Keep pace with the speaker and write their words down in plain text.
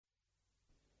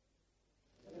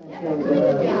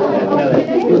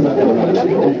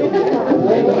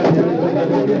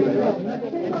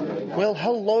Well,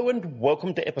 hello and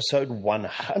welcome to episode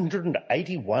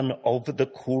 181 of The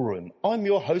Cool Room. I'm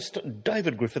your host,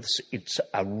 David Griffiths. It's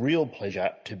a real pleasure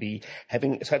to be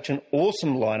having such an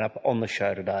awesome lineup on the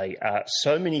show today.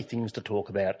 So many things to talk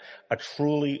about, a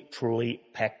truly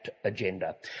packed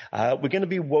agenda. We're going to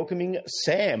be welcoming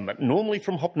Sam, normally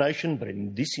from Hop Nation, but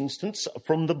in this instance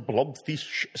from the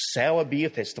Blobfish Sour Beer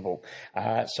Festival.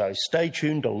 So stay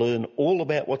tuned to learn all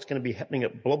about what's going to be happening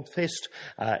at Blobfest.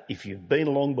 If you've been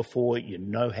along before, you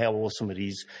know how awesome it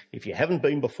is. If you haven't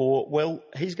been before, well,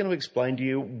 he's going to explain to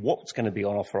you what's going to be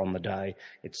on offer on the day.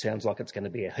 It sounds like it's going to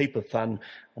be a heap of fun,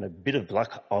 and a bit of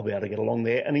luck, I'll be able to get along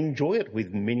there and enjoy it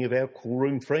with many of our Cool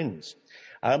Room friends.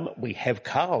 We have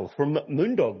Karl from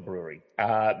Moondog Brewery.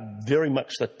 Very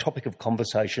much the topic of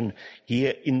conversation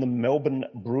here in the Melbourne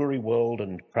brewery world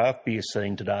and craft beer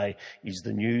scene today is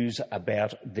the news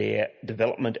about their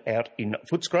development out in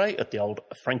Footscray at the old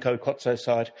Franco Cozzo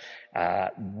site,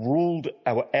 ruled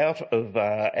out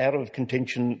of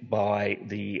contention by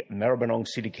the Maribyrnong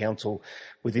City Council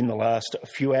within the last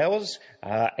few hours.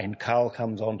 And Karl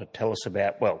comes on to tell us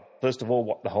about, well, first of all,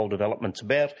 what the whole development's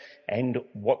about and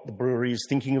what the brewery is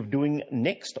thinking of doing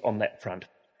next on that front.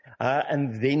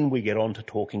 And then we get on to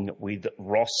talking with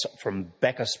Ross from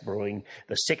Bacchus Brewing,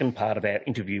 the second part of our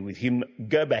interview with him.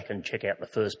 Go back and check out the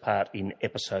first part in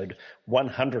episode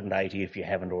 180 if you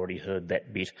haven't already heard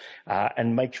that bit.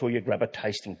 And make sure you grab a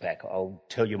tasting pack. I'll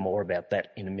tell you more about that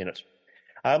in a minute.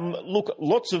 Look,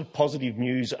 lots of positive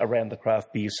news around the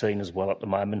craft beer scene as well at the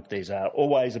moment. There's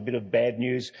always a bit of bad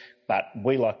news, but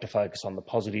we like to focus on the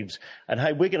positives. And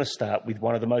hey, we're going to start with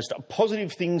one of the most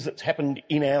positive things that's happened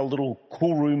in our little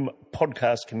Cool Room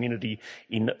podcast community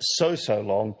in so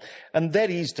long. And that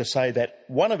is to say that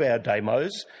one of our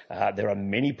demos, there are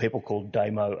many people called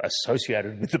Damo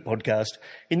associated with the podcast.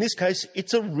 In this case,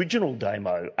 it's original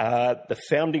Damo, the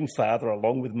founding father,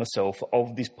 along with myself,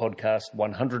 of this podcast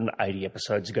 180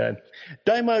 episodes ago.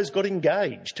 Damo's got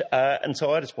engaged. And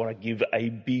so I just want to give a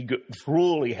big,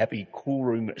 truly happy Cool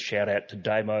Room shout out to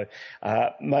Damo.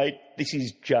 Mate, this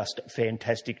is just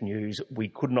fantastic news. We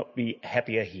could not be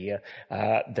happier here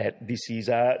that this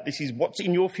is what's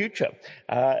in your future.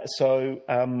 So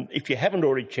if you haven't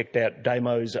already checked out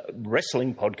Damo's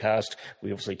wrestling podcast,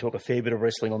 we obviously talk a fair bit of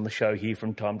wrestling on the show here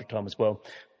from time to time as well.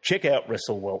 Check out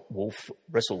Wrestle Wolf,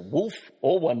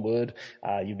 all one word.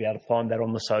 You'll be able to find that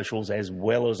on the socials as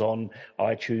well as on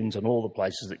iTunes and all the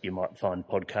places that you might find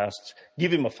podcasts.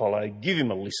 Give him a follow, give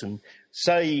him a listen,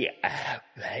 say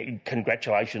hey,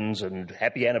 congratulations and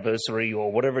happy anniversary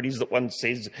or whatever it is that one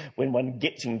says when one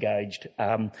gets engaged.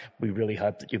 We really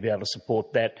hope that you'll be able to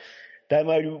support that.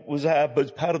 Damo was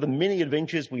part of the many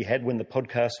adventures we had when the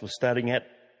podcast was starting out.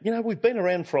 You know, we've been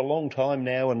around for a long time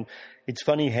now, and it's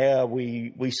funny how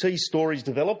we see stories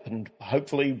develop, and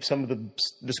hopefully some of the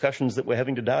discussions that we're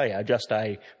having today are just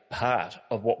a part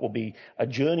of what will be a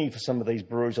journey for some of these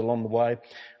breweries along the way.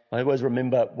 I always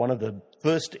remember one of the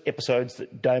first episodes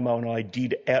that Damo and I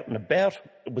did out and about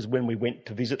was when we went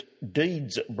to visit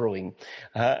Deeds Brewing.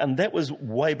 And that was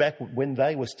way back when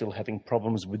they were still having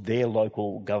problems with their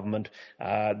local government,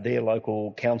 their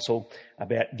local council,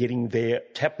 about getting their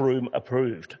tap room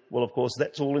approved. Well, of course,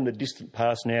 that's all in the distant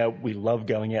past now. We love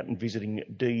going out and visiting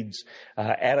Deeds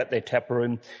out at their tap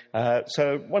room.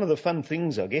 So one of the fun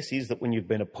things, I guess, is that when you've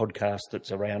been a podcast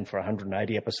that's around for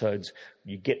 180 episodes,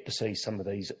 you get to see some of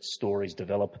these stories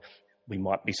develop. We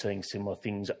might be seeing similar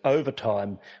things over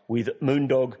time with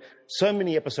Moondog. So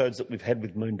many episodes that we've had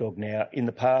with Moondog now in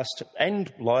the past,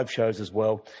 and live shows as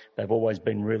well. They've always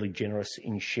been really generous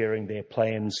in sharing their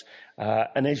plans.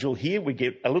 And as you'll hear, we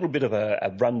get a little bit of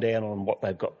a rundown on what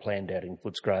they've got planned out in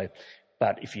Footscray.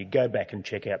 But if you go back and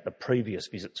check out the previous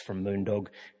visits from Moondog,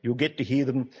 you'll get to hear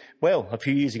them, well, a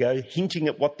few years ago, hinting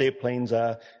at what their plans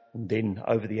are. And then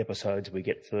over the episodes, we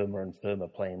get firmer and firmer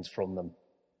plans from them.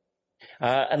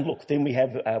 And look, then we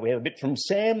have a bit from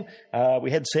Sam. We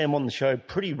had Sam on the show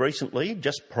pretty recently,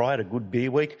 just prior to Good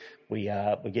Beer Week. We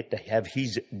get to have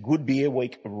his Good Beer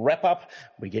Week wrap up.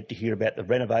 We get to hear about the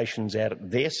renovations out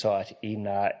at their site in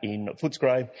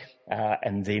Footscray,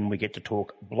 and then we get to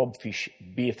talk Blobfish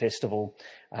Beer Festival,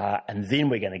 and then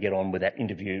we're going to get on with that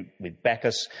interview with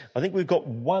Bacchus. I think we've got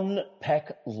one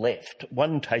pack left,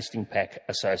 one tasting pack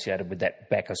associated with that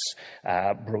Bacchus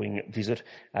brewing visit.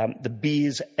 The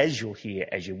beers, as you'll hear,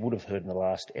 as you would have heard in the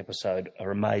last episode,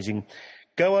 are amazing.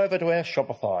 Go over to our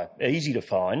Shopify. Easy to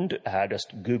find.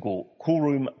 Just Google Cool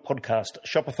Room Podcast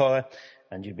Shopify,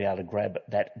 and you'll be able to grab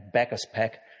that Bacchus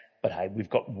pack. But hey, we've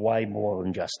got way more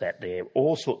than just that there.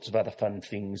 All sorts of other fun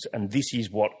things. And this is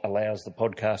what allows the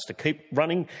podcast to keep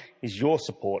running, is your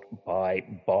support by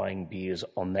buying beers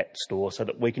on that store so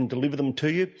that we can deliver them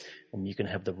to you and you can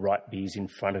have the right beers in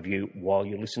front of you while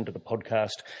you listen to the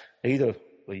podcast, either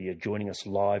whether you're joining us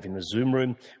live in the Zoom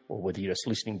room or whether you're just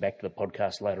listening back to the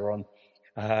podcast later on.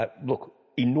 Look,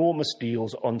 enormous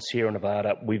deals on Sierra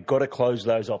Nevada. We've got to close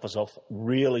those offers off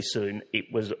really soon. It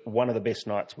was one of the best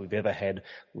nights we've ever had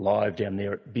live down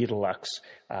there at Beer Deluxe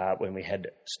when we had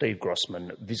Steve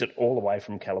Grossman visit all the way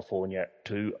from California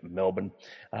to Melbourne.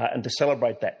 And to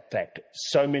celebrate that fact,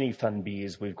 so many fun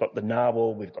beers. We've got the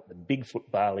Narwhal, we've got the Bigfoot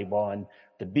Barley Wine,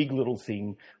 the Big Little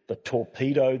Thing, the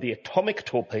Torpedo, the Atomic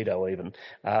Torpedo even,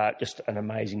 just an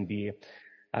amazing beer.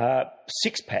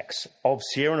 6 packs of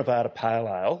Sierra Nevada Pale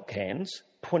Ale cans,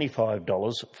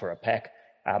 $25 for a pack.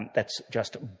 That's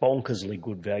just bonkersly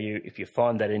good value. If you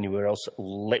find that anywhere else,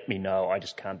 let me know. I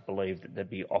just can't believe that they'd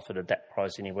be offered at that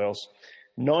price anywhere else.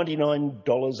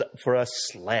 $99 for a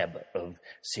slab of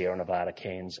Sierra Nevada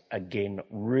cans. Again,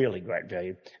 really great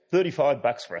value.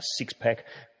 $35 for a 6-pack.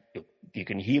 You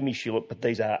can hear me shill it, but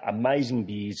these are amazing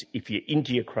beers. If you're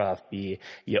into your craft beer,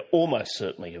 you almost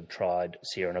certainly have tried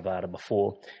Sierra Nevada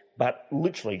before. But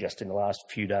literally just in the last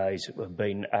few days, we've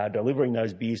been delivering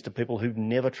those beers to people who've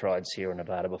never tried Sierra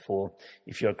Nevada before.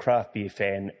 If you're a craft beer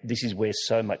fan, this is where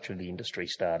so much of the industry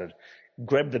started.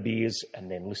 Grab the beers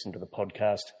and then listen to the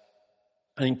podcast.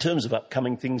 And in terms of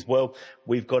upcoming things, well,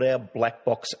 we've got our Black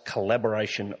Box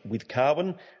collaboration with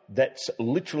Carbon. That's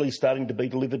literally starting to be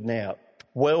delivered now.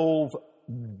 12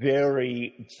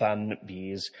 very fun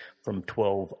beers from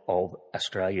 12 of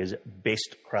Australia's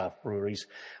best craft breweries.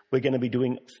 We're going to be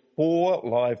doing 4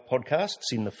 live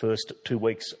podcasts in the first 2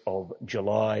 weeks of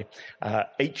July.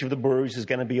 Each of the breweries is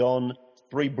going to be on,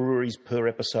 3 breweries per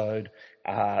episode.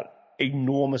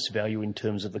 Enormous value in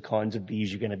terms of the kinds of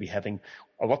beers you're going to be having.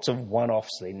 Lots of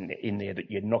one-offs in there that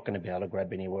you're not going to be able to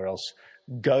grab anywhere else.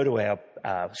 Go to our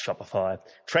Shopify,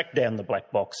 track down the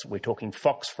Black Box. We're talking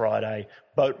Fox Friday,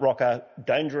 Boat Rocker,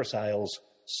 Dangerous Ales,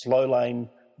 Slow Lane,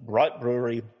 Bright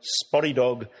Brewery, Spotty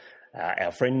Dog.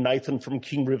 Our friend Nathan from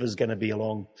King River is going to be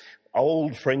along.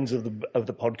 Old friends of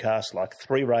the podcast like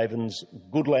Three Ravens,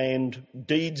 Goodland,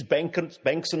 Deeds,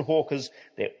 Banks and Hawkers.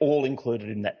 They're all included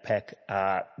in that pack.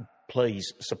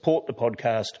 Please support the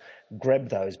podcast, grab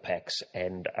those packs,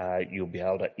 and you'll be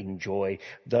able to enjoy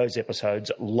those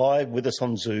episodes live with us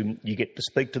on Zoom. You get to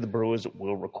speak to the brewers.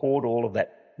 We'll record all of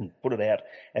that and put it out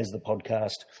as the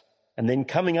podcast. And then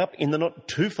coming up in the not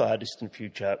too far distant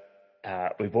future,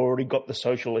 we've already got the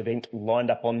social event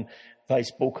lined up on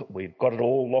Facebook. We've got it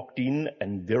all locked in,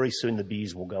 and very soon the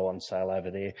beers will go on sale over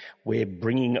there. We're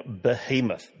bringing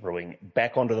Behemoth Brewing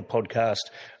back onto the podcast.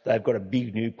 They've got a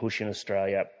big new push in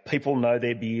Australia. People know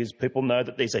their beers. People know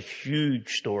that there's a huge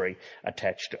story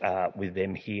attached with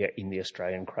them here in the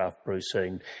Australian craft brew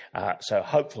scene. So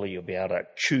hopefully you'll be able to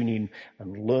tune in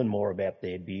and learn more about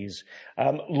their beers.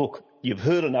 Look, you've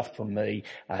heard enough from me.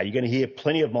 You're going to hear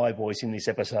plenty of my voice in this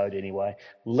episode anyway.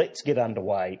 Let's get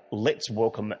underway. Let's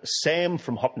welcome Sam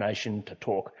from Hop Nation to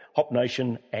talk Hop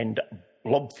Nation and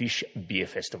Blobfish Beer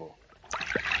Festival.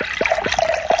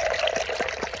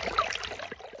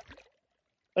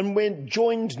 And we're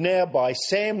joined now by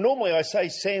Sam. Normally I say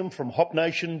Sam from Hop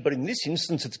Nation, but in this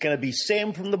instance it's going to be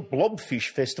Sam from the Blobfish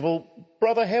Festival.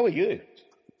 Brother, how are you?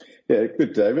 Yeah,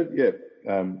 good, David. Yeah,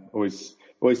 always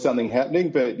something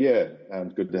happening, but yeah,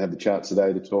 good to have the chance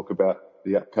today to talk about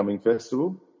the upcoming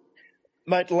festival.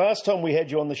 Mate, last time we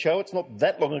had you on the show, it's not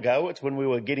that long ago. It's when we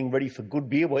were getting ready for Good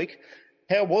Beer Week.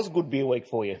 How was Good Beer Week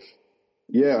for you?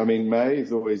 Yeah, I mean, May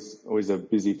is always a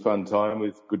busy, fun time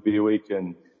with Good Beer Week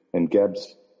and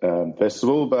Gab's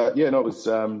festival. But yeah, no,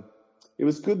 it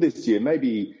was good this year.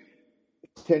 Maybe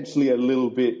potentially a little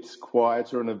bit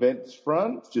quieter on events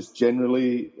front, just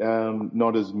generally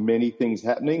not as many things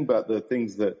happening, but the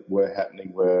things that were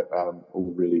happening were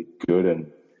all really good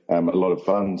and a lot of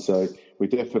fun. So we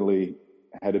definitely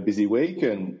had a busy week,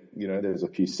 and there's a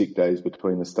few sick days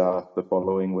between the staff the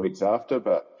following weeks after,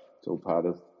 but it's all part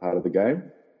of the game.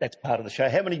 That's part of the show.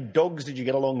 How many dogs did you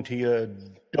get along to your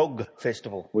dog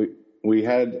festival? We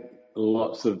had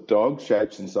lots of dogs,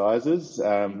 shapes and sizes.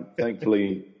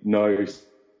 Thankfully, no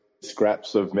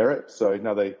scraps of merit. So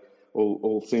no, they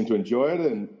all seemed to enjoy it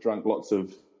and drunk lots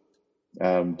of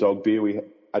dog beer.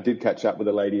 I did catch up with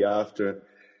a lady after,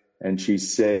 and she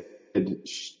said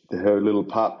her little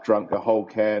pup drank a whole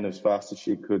can as fast as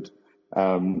she could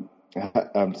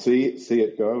see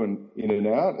it go and in and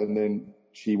out, and then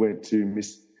she went to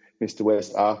Mr.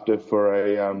 West after for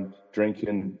a drink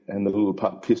and the little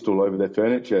pistol over their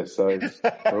furniture. So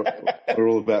we're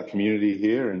all about community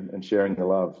here and sharing the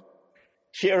love.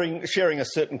 Sharing a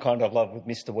certain kind of love with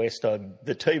Mr. West.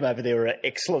 The team over there are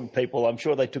excellent people. I'm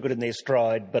sure they took it in their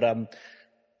stride, but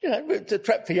it's a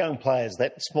trap for young players.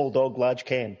 That small dog, large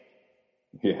can.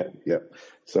 Yeah.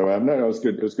 So no, it was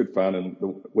good. It was good fun, and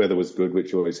the weather was good,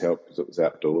 which always helped because it was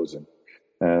outdoors.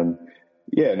 And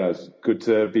it's good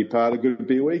to be part of Good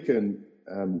Beer Week and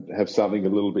have something a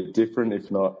little bit different,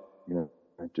 if not,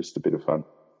 just a bit of fun.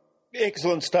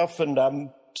 Excellent stuff. And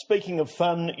speaking of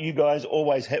fun, you guys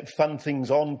always have fun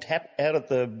things on tap out at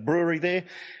the brewery there.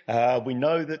 We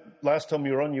know that last time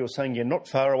you were on, you were saying you're not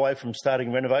far away from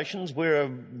starting renovations. Where are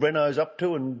renos up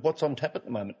to and what's on tap at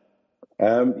the moment?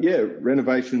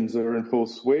 Renovations are in full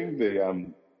swing.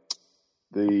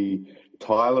 The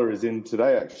Tyler is in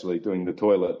today, actually, doing the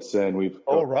toilets, and we've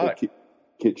got the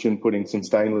kitchen putting some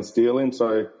stainless steel in.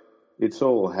 So it's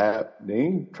all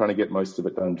happening, trying to get most of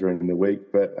it done during the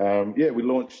week. But, we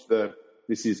launched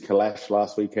this is Kalash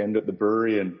last weekend at the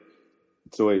brewery, and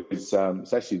it's always it's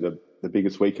actually the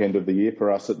biggest weekend of the year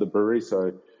for us at the brewery.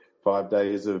 So 5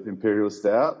 days of Imperial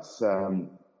Stouts.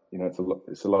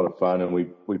 It's a lot of fun, and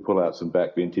we pull out some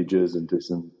back vintages and do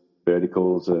some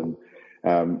verticals, and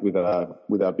with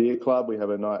our beer club, we have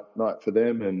a night for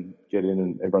them and get in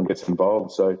and everyone gets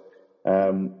involved. So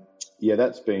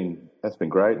that's been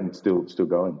great and still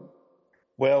going.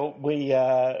 Well, we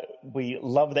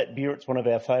love that beer. It's one of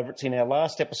our favourites. In our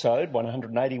last episode,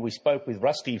 180, we spoke with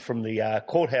Rusty from the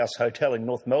Courthouse Hotel in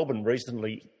North Melbourne,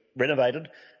 recently renovated,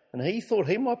 and he thought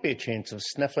he might be a chance of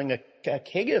snuffling a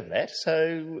keg of that.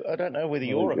 So I don't know whether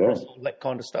you're across all that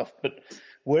kind of stuff, but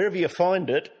wherever you find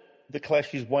it, the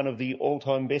Kalash is one of the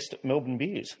all-time best Melbourne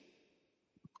beers.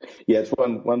 Yeah, it's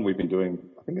one we've been doing,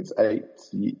 I think it's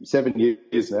 7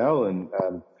 years now, and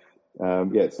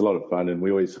it's a lot of fun, and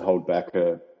we always hold back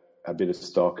a bit of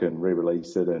stock and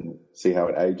re-release it and see how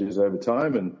it ages over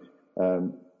time. And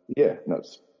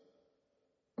it's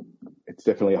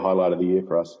definitely a highlight of the year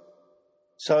for us.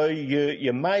 So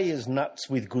your May is nuts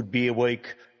with Good Beer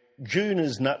Week. June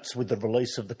is nuts with the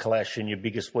release of the Kalash and your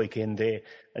biggest weekend there.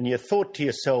 And you thought to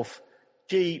yourself,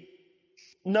 gee,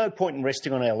 no point in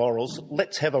resting on our laurels.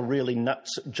 Let's have a really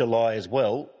nuts July as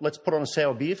well. Let's put on a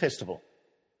Sour Beer Festival.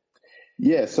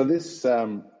 Yeah, so this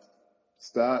it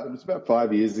was about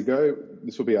 5 years ago.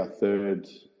 This will be our third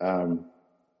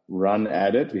run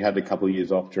at it. We had a couple of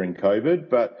years off during COVID,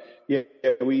 but we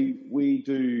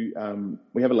do.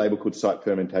 We have a label called Site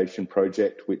Fermentation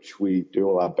Project, which we do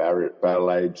all our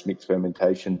barrel aged mixed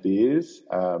fermentation beers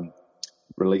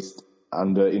released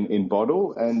in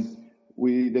bottle, and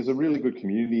there's a really good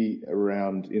community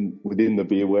around within the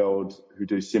beer world who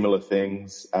do similar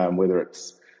things, whether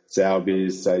it's sour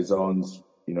beers, saisons,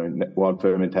 wild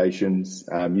fermentations,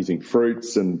 using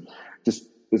fruits, and just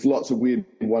there's lots of weird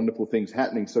and wonderful things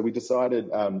happening. So we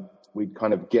decided we'd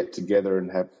kind of get together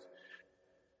and have,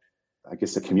 I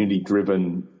guess, a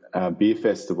community-driven beer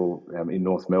festival in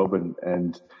North Melbourne.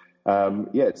 And,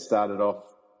 it started off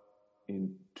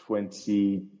in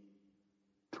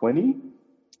 2020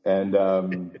 and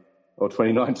or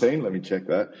 2019, let me check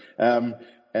that.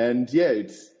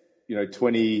 It's,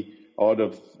 20 odd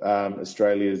of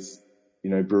Australia's,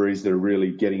 breweries that are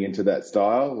really getting into that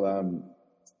style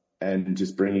and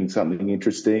just bringing something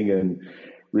interesting and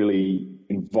really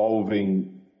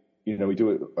involving, we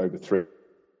do it over 3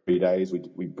 days.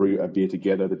 We brew a beer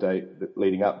together the day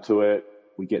leading up to it.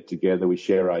 We get together, we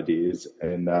share ideas,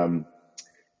 and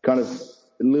kind of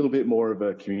a little bit more of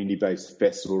a community-based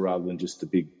festival rather than just a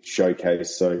big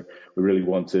showcase. So we really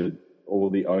wanted all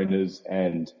the owners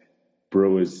and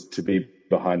brewers to be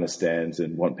behind the stands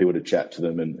and want people to chat to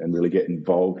them and really get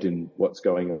involved in what's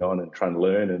going on and try and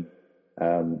learn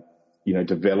and,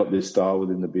 develop this style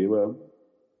within the beer world.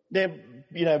 Now,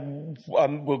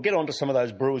 we'll get on to some of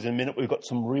those brewers in a minute. We've got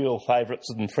some real favourites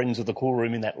and friends of the Cool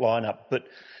Room in that lineup. But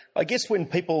I guess when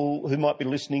people who might be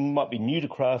listening might be new to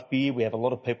craft beer, we have a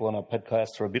lot of people on our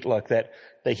podcast who are a bit like that.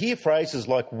 They hear phrases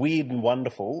like weird and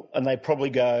wonderful, and they probably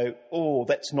go, oh,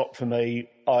 that's not for me.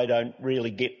 I don't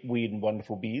really get weird and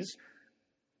wonderful beers.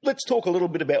 Let's talk a little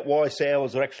bit about why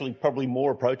sours are actually probably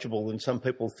more approachable than some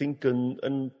people think,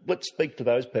 and let's speak to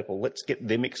those people. Let's get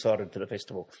them excited for the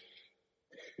festival.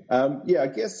 I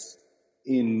guess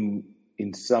in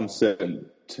some certain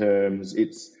terms,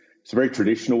 it's a very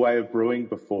traditional way of brewing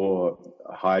before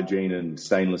hygiene and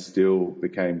stainless steel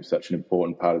became such an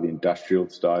important part of the industrial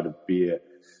side of beer.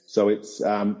 So it's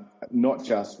not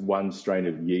just one strain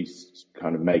of yeast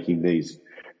kind of making these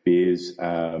beers.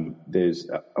 There's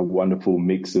a wonderful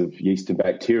mix of yeast and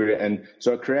bacteria, and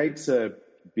so it creates a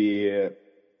beer,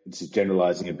 this is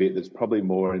generalising a bit, that's probably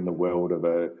more in the world of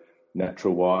a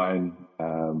natural wine,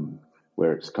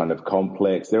 where it's kind of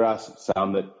complex. There are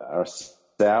some that are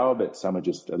sour, but some are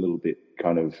just a little bit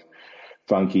kind of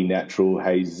funky, natural,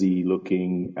 hazy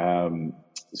looking.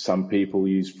 Some people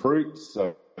use fruits,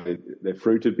 so they're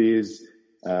fruited beers.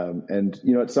 And,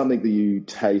 it's something that you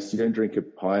taste. You don't drink a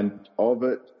pint of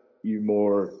it. You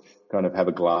more kind of have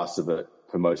a glass of it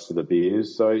for most of the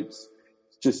beers. So it's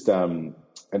just, and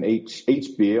each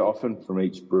beer, often from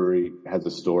each brewery, has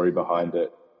a story behind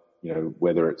it,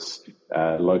 whether it's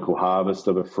a local harvest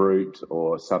of a fruit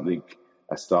or something,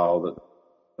 a style that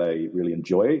they really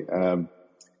enjoy. And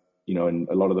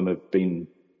a lot of them have been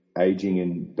aging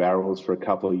in barrels for a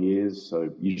couple of years. So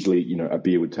usually, a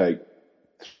beer would take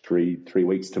three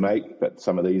weeks to make, but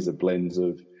some of these are blends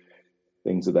of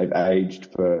things that they've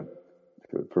aged for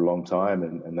a long time,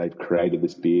 and they've created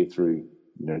this beer through,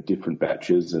 different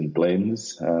batches and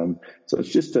blends. So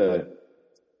it's just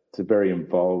it's a very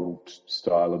involved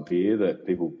style of beer that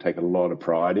people take a lot of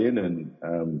pride in. And,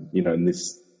 and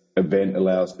this event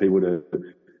allows people to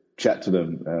chat to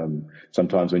them.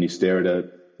 Sometimes when you stare at a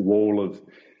wall of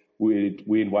weird,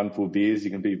 wonderful beers,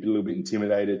 you can be a little bit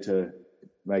intimidated to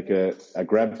make a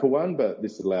grab for one, but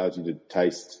this allows you to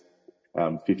taste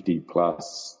 50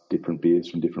 plus different beers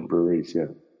from different breweries, yeah.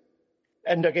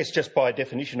 And I guess just by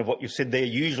definition of what you've said there,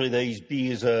 usually these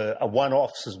beers are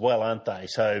one-offs as well, aren't they?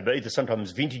 So either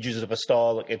sometimes vintages of a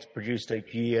style that gets produced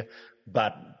each year,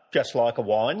 but just like a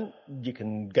wine, you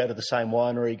can go to the same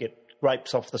winery, get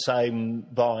grapes off the same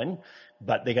vine,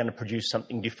 but they're going to produce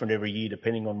something different every year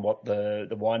depending on what the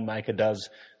winemaker does,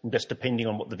 and just depending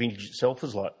on what the vintage itself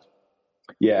is like.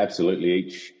 Yeah,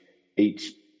 absolutely.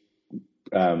 Each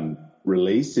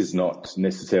release is not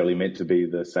necessarily meant to be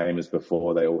the same as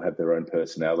before. They all have their own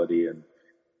personality, and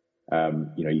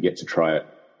you get to try it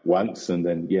once, and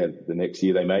then the next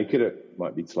year they make it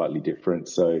might be slightly different.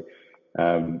 So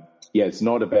it's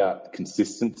not about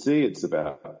consistency, it's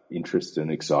about interest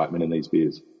and excitement in these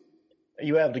beers. Are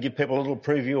you able to give people a little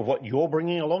preview of what you're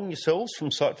bringing along yourselves from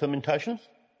Site Fermentation?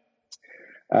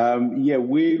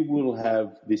 We will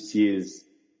have this year's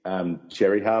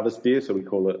cherry harvest beer, so we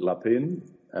call it Lapin.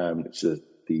 It's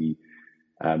the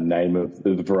name of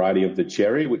the variety of the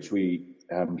cherry, which we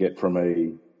get from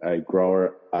a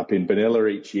grower up in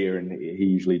Benalla each year, and he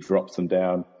usually drops them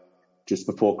down just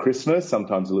before Christmas,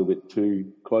 sometimes a little bit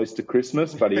too close to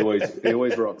Christmas, but he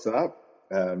always rocks up,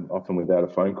 often without a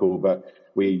phone call. But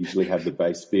we usually have the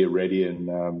base beer ready,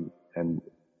 and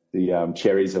the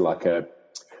cherries are like a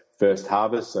first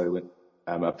harvest, so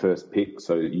a first pick,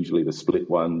 so usually the split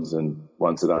ones and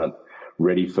ones that aren't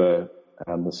ready for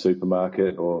the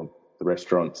supermarket or the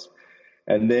restaurants.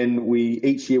 And then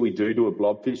each year we do a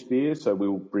blobfish beer, so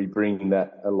we'll be bringing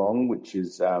that along, which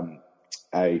is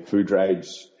a food rage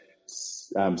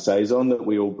saison that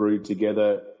we all brew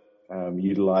together,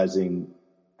 utilising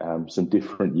some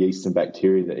different yeast and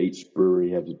bacteria that each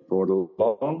brewery has brought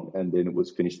along, and then it was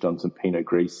finished on some Pinot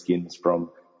Gris skins from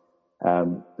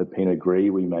the Pinot Gris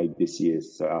we made this year,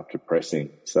 so after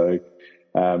pressing. So,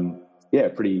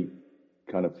 pretty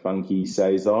kind of funky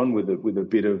saison with a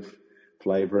bit of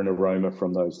flavour and aroma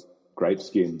from those grape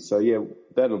skins. So,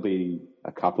 that'll be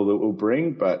a couple that we'll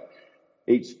bring, but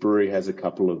each brewery has a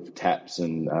couple of taps,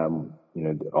 and,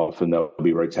 often they'll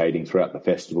be rotating throughout the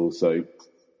festival, so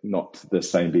not the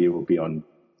same beer will be on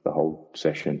the whole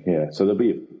session. Yeah, so there'll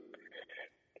be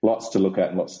lots to look at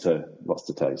and lots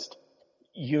to taste.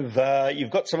 You've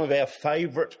got some of our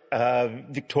favourite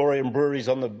Victorian breweries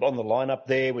on the lineup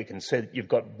there. We can see that you've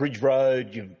got Bridge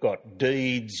Road, you've got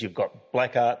Deeds, you've got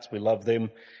Black Arts. We love them.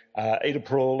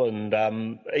 Edaprul,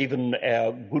 and even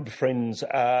our good friends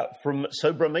from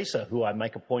Sobra Mesa, who I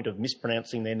make a point of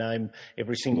mispronouncing their name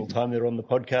every single time they're on the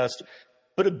podcast.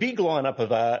 But a big lineup of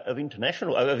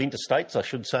interstates, I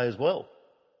should say, as well.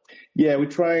 Yeah, we're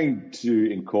trying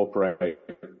to incorporate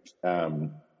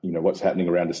what's happening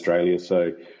around Australia.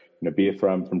 So, beer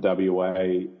from WA,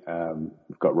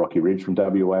 we've got Rocky Ridge from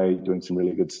WA doing some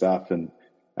really good stuff. And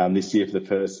this year, for the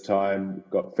first time, we've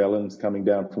got Felons coming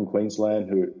down from Queensland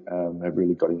who have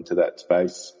really got into that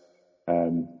space,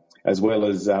 as well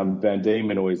as Van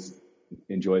Diemen always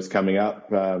enjoys coming up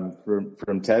from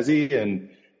Tassie and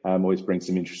always brings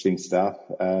some interesting stuff.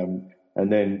 And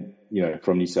then,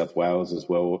 from New South Wales as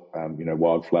well,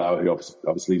 Wildflower, who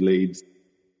obviously leads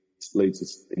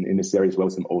us in this area as well,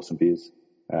 some awesome beers,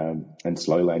 and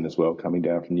Slow Lane as well coming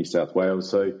down from New South Wales.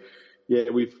 So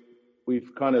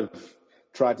we've kind of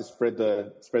tried to spread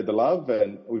the love,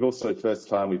 and we've also first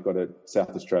time we've got a South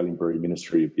Australian Brewery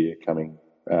Ministry of Beer coming.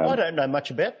 I don't know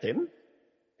much about them.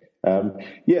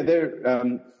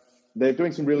 They're they're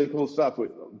doing some really cool stuff. We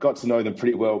got to know them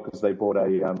pretty well because they bought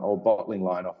a old bottling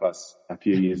line off us a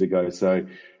few years ago. So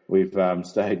we've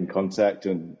stayed in contact,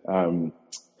 and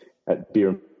at Beer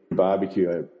and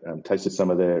Barbecue, I tasted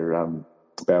some of their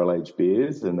barrel-aged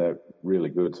beers, and they're really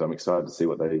good. So I'm excited to see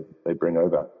what they bring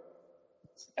over.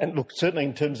 And look, certainly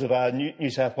in terms of our New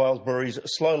South Wales breweries,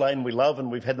 Slow Lane we love,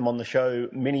 and we've had them on the show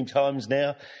many times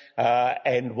now,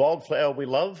 and Wildflower we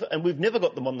love, and we've never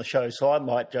got them on the show, so I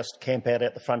might just camp out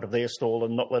the front of their stall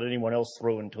and not let anyone else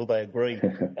through until they agree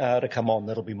to come on.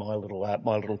 That'll be my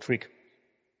little trick.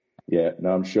 Yeah,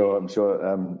 no, I'm sure.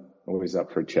 Always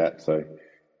up for a chat, so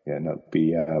yeah, that'd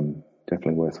be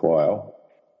definitely worthwhile.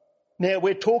 Now,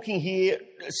 we're talking here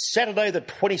Saturday, the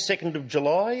 22nd of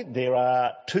July. There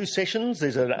are 2 sessions.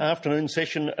 There's an afternoon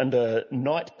session and a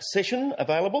night session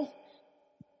available.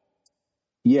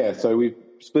 Yeah, so we've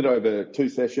split over 2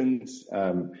 sessions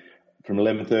from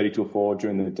 11:30 till 4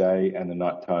 during the day, and the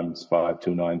night time's 5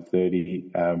 till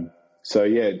 9:30. So,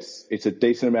 yeah, it's a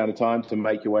decent amount of time to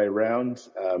make your way around.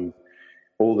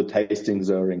 All the tastings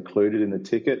are included in the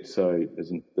ticket, so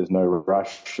there's no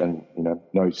rush and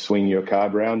no swing your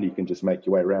card around. You can just make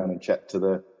your way around and chat to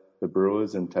the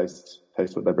brewers and taste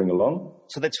what they bring along.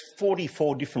 So that's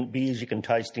 44 different beers you can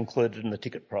taste included in the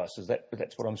ticket price.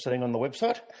 That's what I'm seeing on the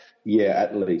website? Yeah,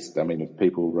 at least. I mean, if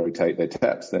people rotate their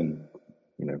taps, then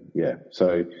yeah.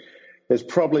 So there's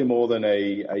probably more than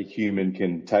a human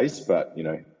can taste, but you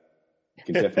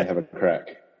can definitely have a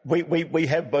crack. We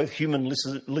have both human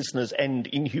listeners and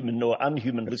inhuman or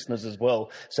unhuman listeners as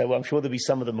well, so I'm sure there'll be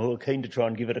some of them who are keen to try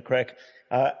and give it a crack.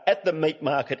 At the Meat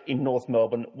Market in North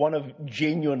Melbourne, one of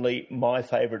genuinely my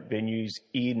favourite venues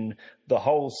in the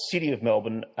whole city of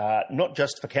Melbourne, not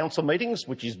just for council meetings,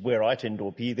 which is where I tend to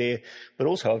appear there, but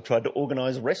also I've tried to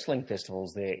organise wrestling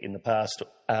festivals there in the past.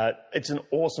 It's an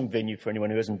awesome venue for anyone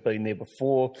who hasn't been there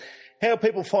before. How are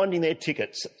people finding their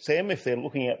tickets, Sam, if they're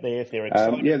looking out there, if they're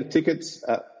excited? The tickets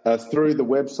are through the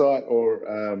website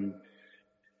or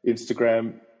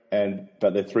Instagram,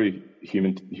 but they're through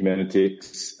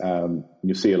Humanitics.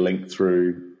 You'll see a link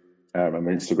through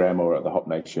Instagram or at the Hop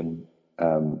Nation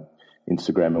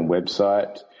Instagram and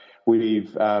website.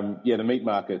 We've, the meat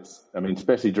markets, I mean,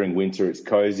 especially during winter, it's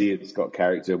cozy, it's got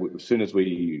character. As soon as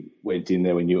we went in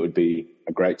there, we knew it would be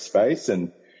a great space,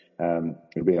 and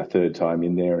it'll be our 3rd time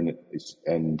in there,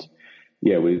 and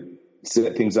we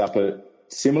set things up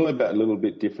similar but a little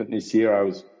bit different this year. I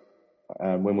was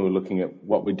when we were looking at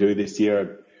what we do this year, I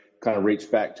kind of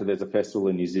reached back to there's a festival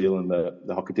in New Zealand, the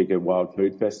Hokitika Wild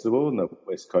Food Festival on the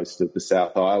west coast of the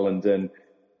South Island, and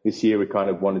this year we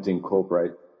kind of wanted to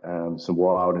incorporate some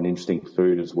wild and interesting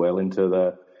food as well into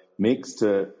the mix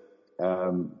to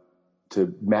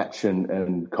match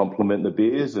and complement the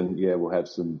beers. And we'll have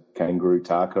some kangaroo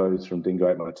tacos from Dingo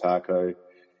Ate My Taco.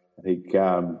 I think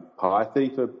Pie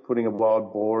Thief are putting a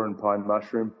wild boar and pine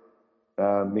mushroom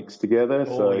mixed together.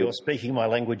 Oh, so you're speaking my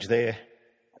language there.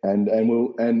 And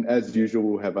as usual,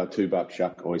 we'll have our $2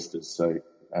 shuck oysters. So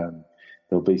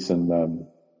there'll be some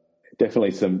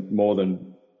definitely some more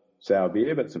than sour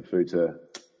beer, but some food to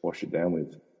wash it down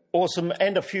with. Awesome,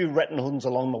 and a few Rattenhunds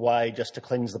along the way just to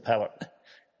cleanse the palate.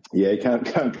 Yeah, you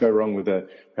can't go wrong with a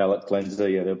palate cleanser.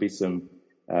 Yeah, there'll be some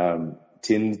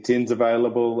tins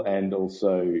available, and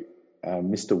also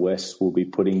Mr. West will be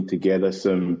putting together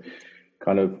some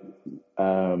kind of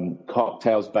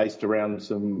cocktails based around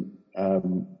some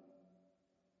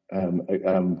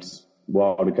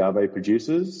wild agave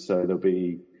producers. So there'll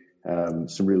be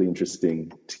some really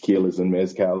interesting tequilas and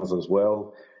mezcals as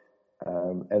well.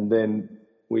 And then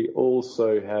we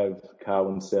also have Karl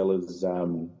and Sellers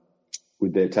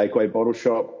with their takeaway bottle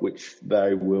shop, which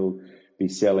they will be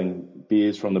selling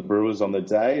beers from the brewers on the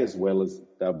day, as well as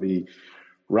they'll be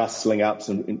rustling up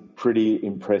some pretty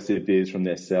impressive beers from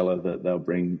their cellar that they'll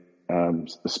bring,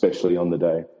 especially on the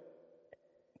day.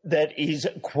 That is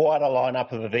quite a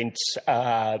lineup of events.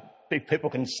 If people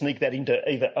can sneak that into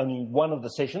either only one of the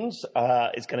sessions,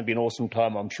 it's going to be an awesome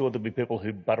time. I'm sure there'll be people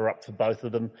who butter up for both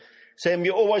of them. Sam,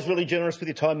 you're always really generous with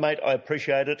your time, mate. I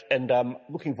appreciate it, and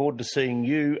looking forward to seeing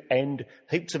you and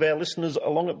heaps of our listeners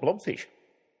along at Blobfish.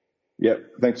 Yep.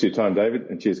 Thanks for your time, David,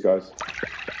 and cheers, guys.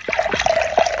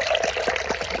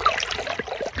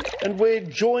 And we're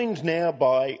joined now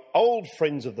by old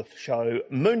friends of the show,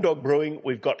 Moondog Brewing.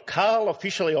 We've got Karl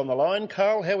officially on the line.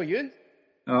 Karl, how are you?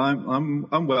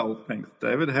 I'm well, thanks,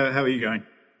 David. How are you going?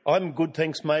 I'm good,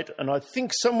 thanks, mate. And I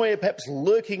think somewhere perhaps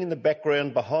lurking in the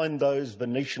background behind those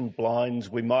Venetian blinds,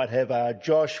 we might have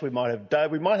Josh, we might have Dave,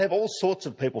 we might have all sorts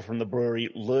of people from the brewery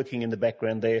lurking in the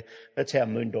background there. That's how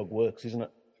Moondog works, isn't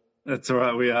it? That's all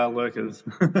right. We are lurkers.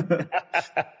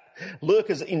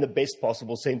 Lurkers in the best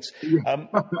possible sense. We've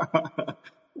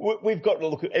got to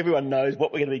look at, everyone knows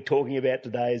what we're going to be talking about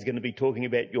today is going to be talking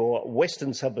about your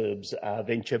Western Suburbs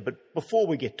venture. But before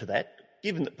we get to that,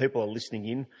 given that people are listening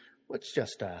in, let's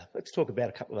talk about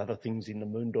a couple of other things in the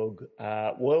Moondog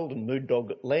world and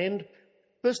Moondog land.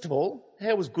 First of all,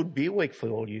 how was Good Beer Week for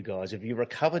all you guys? Have you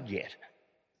recovered yet?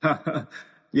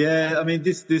 Yeah, I mean,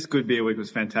 this Good Beer Week was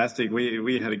fantastic.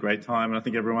 We had a great time, and I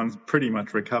think everyone's pretty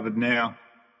much recovered now.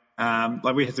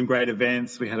 We had some great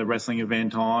events. We had a wrestling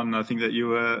event on. I think that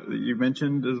you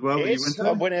mentioned as well. Yes,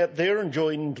 I went out there and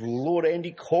joined Lord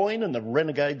Andy Coyne and the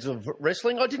Renegades of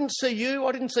Wrestling. I didn't see you.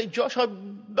 I didn't see Josh.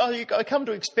 I come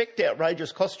to expect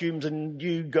outrageous costumes and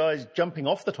you guys jumping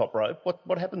off the top rope.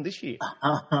 What happened this year?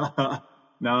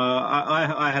 No,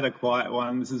 I had a quiet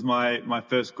one. This is my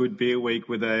first Good Beer Week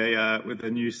with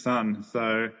a new son.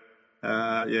 So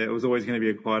it was always going to be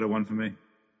a quieter one for me.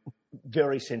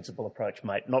 Very sensible approach,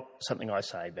 mate. Not something I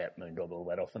say about Moondog all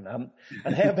that often. And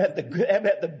how about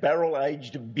the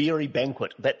barrel-aged beery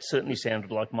banquet? That certainly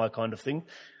sounded like my kind of thing.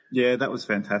 Yeah, that was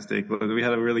fantastic. We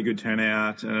had a really good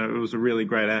turnout. It was a really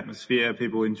great atmosphere.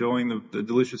 People enjoying the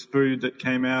delicious food that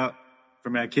came out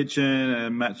from our kitchen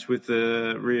and matched with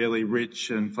the really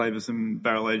rich and flavoursome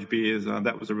barrel-aged beers.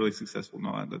 That was a really successful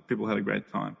night. People had a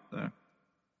great time. So.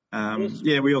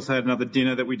 Yes. We also had another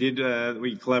dinner that we did.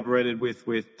 We collaborated with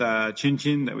Chin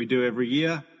Chin that we do every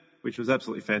year, which was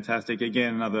absolutely fantastic.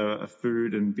 Again, another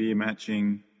food and beer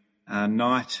matching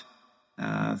night.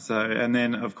 And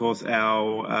then, of course,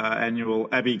 our annual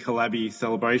Abbey Calabi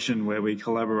celebration where we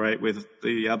collaborate with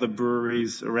the other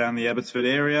breweries around the Abbotsford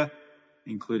area,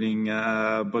 including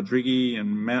Bodrigi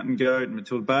and Mountain Goat and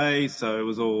Matilda Bay. So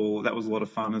that was a lot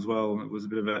of fun as well. It was a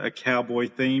bit of a cowboy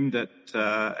themed at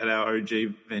our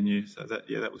OG venue. So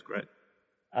that was great.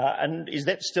 And is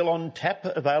that still on tap,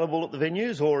 available at the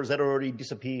venues, or has that already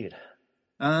disappeared?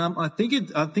 I think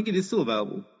it is still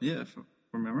available. Yeah,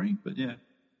 from memory, but yeah.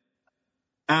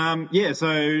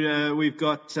 So we've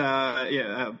got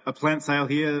a plant sale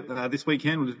here this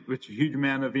weekend with a huge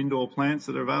amount of indoor plants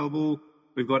that are available.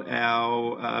 We've got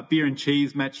our beer and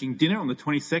cheese matching dinner on the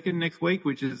 22nd next week,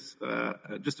 which is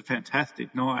just a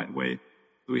fantastic night where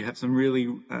we have some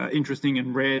really interesting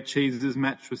and rare cheeses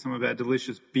matched with some of our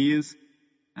delicious beers.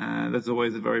 That's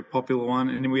always a very popular one.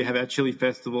 And then we have our chili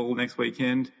festival next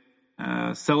weekend,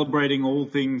 celebrating all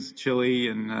things chili,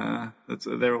 and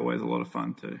they're always a lot of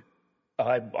fun too.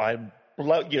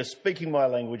 You're speaking my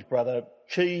language, brother.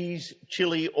 Cheese,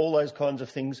 chili, all those kinds of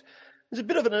things. There's a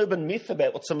bit of an urban myth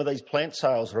about what some of these plant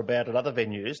sales are about at other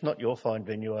venues. Not your fine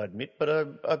venue, I admit, but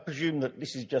I presume that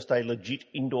this is just a legit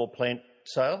indoor plant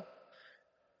sale.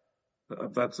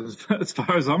 That's as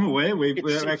far as I'm aware. We're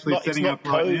actually setting up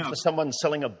right now. It's not code for someone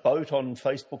selling a boat on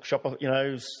Facebook shop,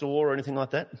 store or anything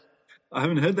like that. I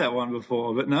haven't heard that one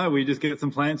before, but no, we just get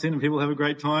some plants in and people have a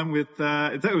great time with.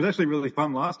 It was actually really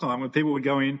fun last time when people would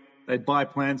go in. They'd buy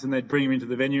plants and they'd bring them into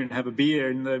the venue and have a beer,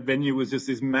 and the venue was just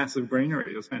this massive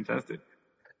greenery. It was fantastic.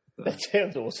 So. That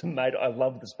sounds awesome, mate. I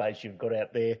love the space you've got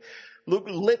out there. Look,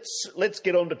 let's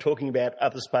get on to talking about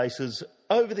other spaces.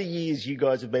 Over the years, you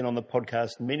guys have been on the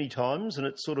podcast many times, and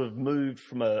it's sort of moved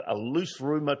from a loose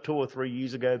rumour 2 or 3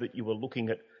 years ago that you were looking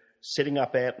at setting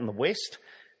up out in the West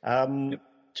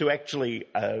to actually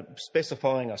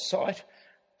specifying a site.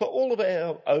 For all of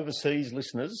our overseas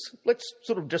listeners, let's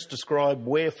sort of just describe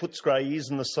where Footscray is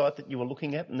and the site that you were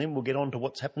looking at, and then we'll get on to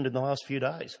what's happened in the last few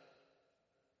days.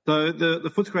 So the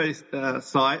Footscray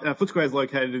site, Footscray is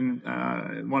located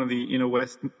in one of the inner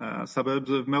west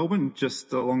suburbs of Melbourne,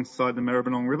 just alongside the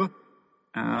Maribyrnong River.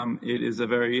 It is a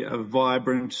very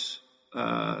vibrant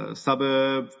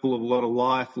suburb, full of a lot of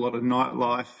life, a lot of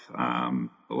nightlife,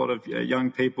 a lot of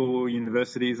young people,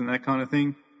 universities and that kind of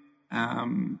thing.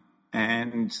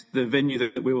 And the venue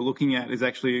that we were looking at is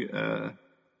actually a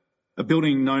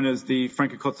building known as the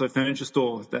Franco Cozzo Furniture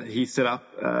Store that he set up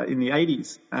in the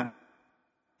 80s.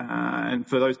 And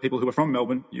for those people who are from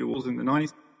Melbourne, Ewells in the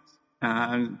 90s,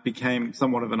 became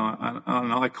somewhat of an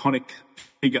iconic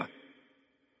figure.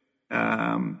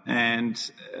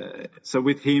 So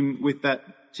with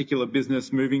that particular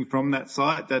business moving from that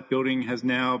site, that building has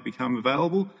now become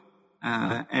available.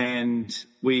 And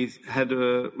we had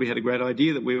a great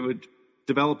idea that we would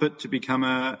develop it to become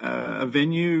a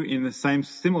venue in the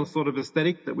similar sort of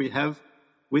aesthetic that we have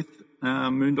with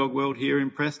Moondog World here in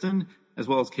Preston, as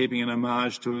well as keeping an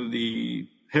homage to the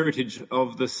heritage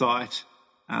of the site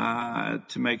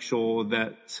to make sure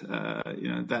that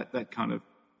that kind of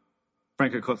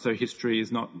Franco Cozzo history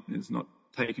is not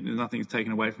taken. Nothing is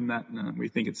taken away from that. We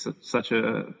think it's such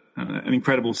an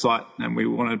incredible site, and we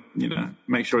want to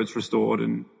make sure it's restored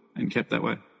and kept that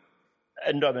way.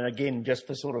 And I mean, again, just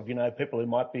for sort of, people who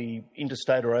might be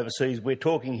interstate or overseas, we're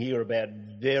talking here about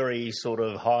very sort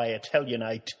of high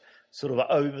Italianate, sort of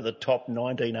over-the-top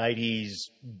 1980s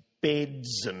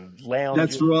beds and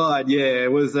lounges. That's right, yeah.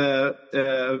 It was a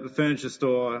furniture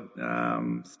store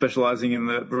specialising in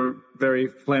the very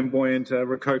flamboyant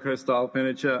Rococo-style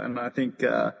furniture, and I think,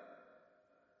 for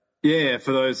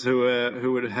those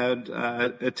who would have had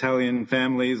Italian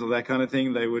families or that kind of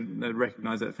thing, they'd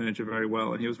recognise that furniture very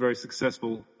well, and he was very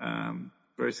successful at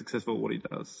what he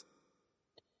does.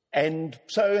 And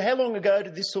so how long ago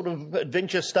did this sort of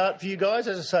adventure start for you guys?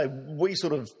 As I say, we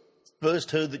sort of first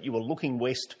heard that you were looking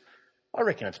west. I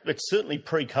reckon it's certainly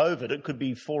pre-COVID. It could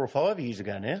be 4 or 5 years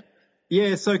ago now.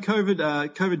 Yeah, so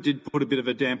COVID did put a bit of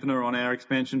a dampener on our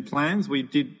expansion plans. We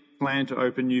did plan to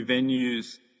open new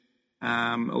venues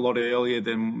a lot earlier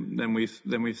than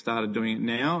we've started doing it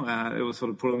now. It was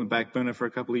sort of put on the back burner for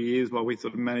a couple of years while we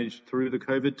sort of managed through the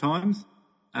COVID times.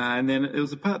 And then it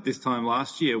was about this time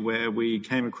last year where we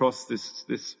came across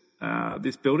this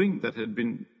building that had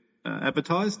been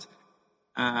advertised.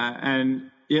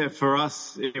 For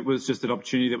us, it was just an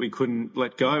opportunity that we couldn't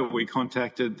let go. We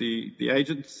contacted the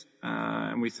agents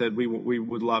and we said we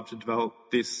would love to develop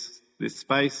this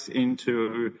space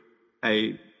into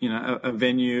a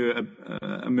venue, a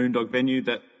Moondog venue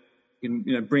that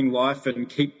can bring life and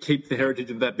keep the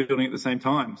heritage of that building at the same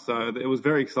time. So it was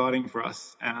very exciting for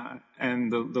us.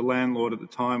 And the landlord at the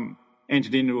time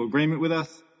entered into an agreement with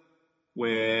us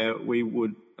where we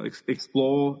would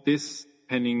explore this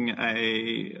pending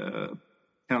a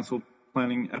council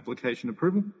planning application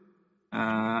approval.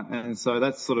 And so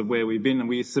that's sort of where we've been. And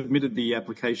we submitted the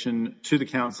application to the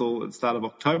council at the start of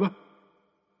October.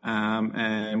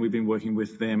 And we've been working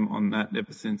with them on that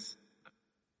ever since.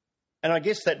 And I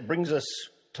guess that brings us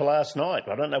to last night.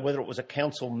 I don't know whether it was a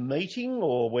council meeting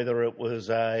or whether it was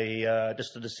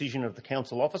just a decision of the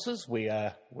council officers. We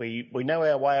know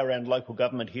our way around local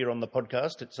government here on the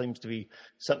podcast. It seems to be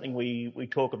something we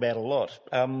talk about a lot.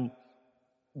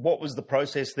 What was the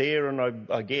process there, and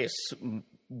I guess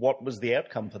what was the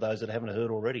outcome for those that haven't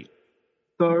heard already?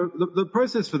 So the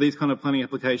process for these kind of planning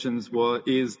applications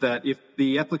is that if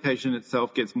the application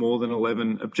itself gets more than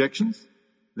 11 objections,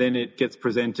 then it gets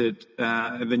presented,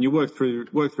 and then you work through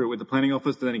it with the planning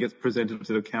office, and then it gets presented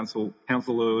to the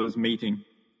councillors meeting.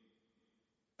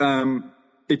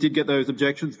 It did get those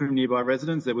objections from nearby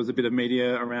residents. There was a bit of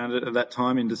media around it at that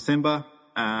time in December,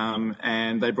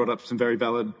 and they brought up some very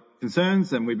valid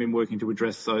concerns, and we've been working to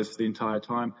address those for the entire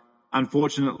time.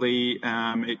 Unfortunately,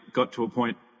 it got to a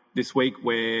point this week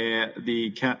where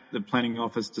the planning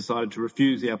office decided to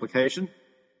refuse the application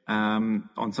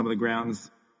on some of the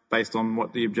grounds based on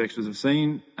what the objectors have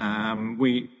seen.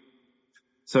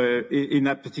 So in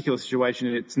that particular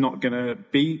situation, it's not going to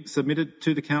be submitted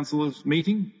to the councillors'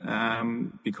 meeting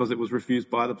because it was refused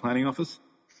by the planning office.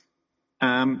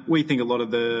 We think a lot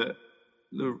of the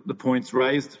points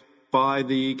raised by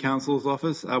the councillor's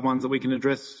office are ones that we can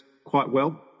address quite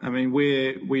well. I mean,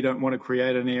 we don't want to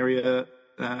create an area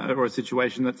or a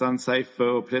situation that's unsafe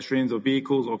for pedestrians or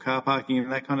vehicles or car parking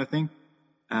and that kind of thing.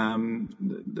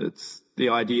 That's the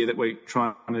idea that we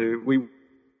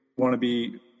want to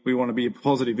be a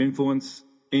positive influence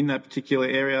in that particular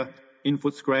area in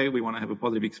Footscray. We want to have a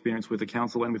positive experience with the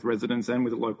council and with residents and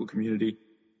with the local community.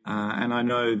 And I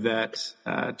know that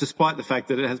despite the fact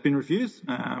that it has been refused,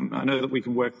 I know that we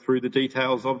can work through the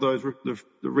details of those the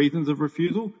reasons of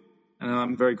refusal, and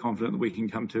I'm very confident that we can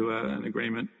come to an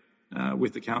agreement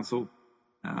with the council,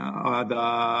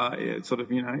 either sort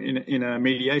of in a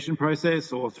mediation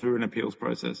process or through an appeals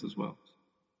process as well.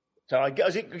 So I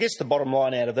guess the bottom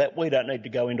line out of that, we don't need to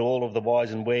go into all of the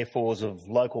whys and wherefores of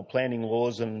local planning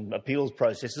laws and appeals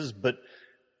processes, but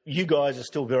you guys are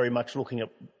still very much looking at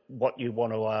what you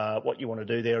want to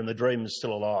do there, and the dream is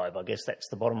still alive. I guess that's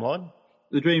the bottom line.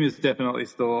 The dream is definitely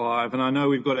still alive, and I know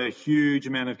we've got a huge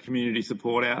amount of community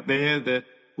support out there. That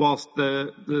whilst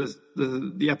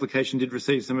the application did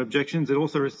receive some objections, it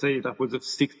also received upwards of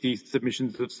 60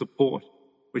 submissions of support,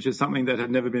 which is something that had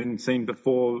never been seen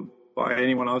before by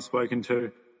anyone I've spoken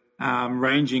to,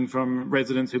 ranging from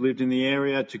residents who lived in the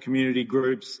area to community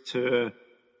groups to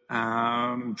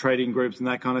trading groups and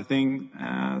that kind of thing.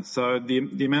 So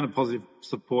the amount of positive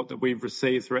support that we've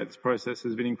received throughout this process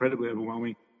has been incredibly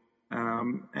overwhelming.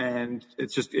 And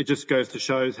it just goes to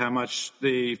show how much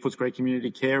the Footscray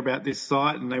community care about this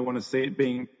site, and they want to see it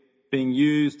being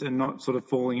used and not sort of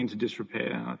falling into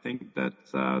disrepair. I think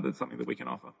that's something that we can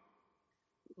offer.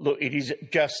 Look, it is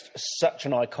just such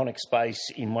an iconic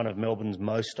space in one of Melbourne's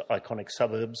most iconic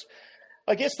suburbs.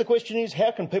 I guess the question is,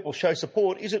 how can people show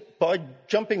support? Is it by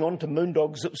jumping onto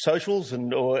Moondog's socials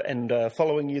and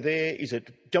following you there? Is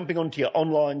it jumping onto your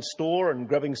online store and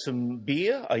grabbing some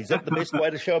beer? Is that the best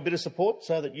way to show a bit of support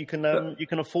so that you can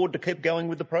afford to keep going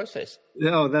with the process?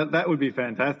 Oh, that would be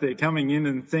fantastic. Coming in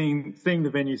and seeing the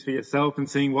venues for yourself and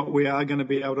seeing what we are going to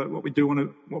be able to, what we do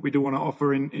want to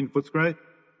offer in Footscray,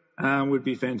 would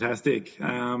be fantastic.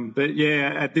 But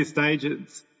yeah, at this stage,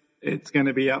 it's going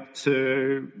to be up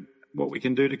to what we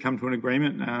can do to come to an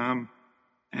agreement.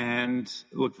 And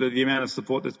look, the amount of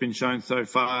support that's been shown so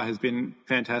far has been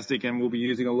fantastic, and we'll be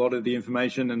using a lot of the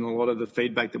information and a lot of the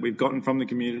feedback that we've gotten from the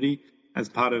community as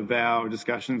part of our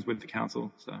discussions with the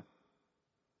council. So,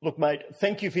 look, mate,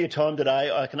 thank you for your time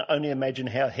today. I can only imagine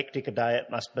how hectic a day it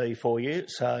must be for you.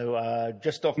 So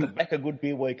just off the back of Good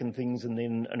Beer Week and things, and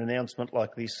then an announcement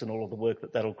like this and all of the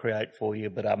work that'll create for you.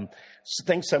 But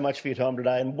thanks so much for your time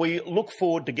today, and we look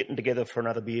forward to getting together for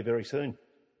another beer very soon.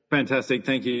 Fantastic.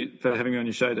 Thank you for having me on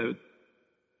your show, David.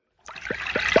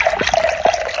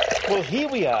 Well, here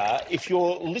we are. If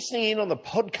you're listening in on the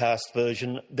podcast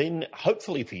version, then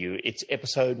hopefully for you, it's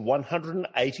episode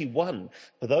 181.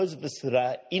 For those of us that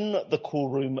are in the Cool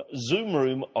Room Zoom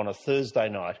room on a Thursday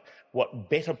night, what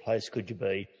better place could you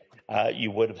be?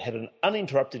 You would have had an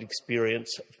uninterrupted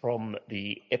experience from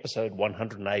the episode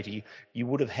 180. You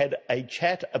would have had a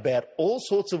chat about all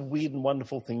sorts of weird and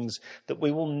wonderful things that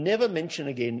we will never mention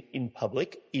again in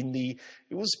public. It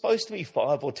was supposed to be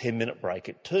 5 or 10 minute break.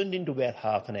 It turned into about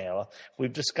half an hour.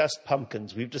 We've discussed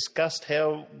pumpkins. We've discussed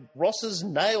how Ross's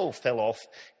nail fell off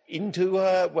into,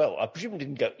 I presume it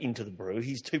didn't go into the brew.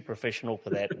 He's too professional for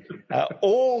that.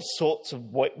 All sorts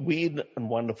of weird and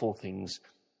wonderful things.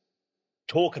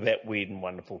 Talk about weird and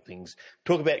wonderful things.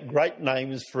 Talk about great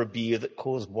names for a beer that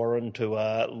caused Warren to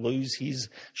lose his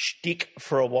shtick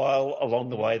for a while along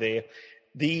the way there.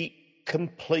 The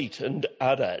complete and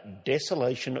utter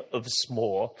desolation of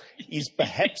S'more is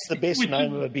perhaps the best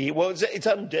name of a beer. Well, it's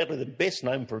undoubtedly the best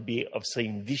name for a beer I've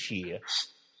seen this year.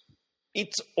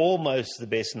 It's almost the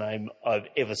best name I've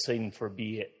ever seen for a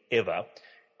beer ever.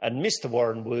 And Mr.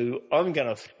 Warren Wu, I'm going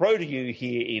to throw to you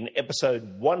here in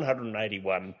episode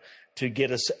 181 to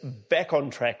get us back on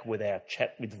track with our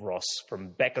chat with Ross from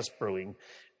Bacchus Brewing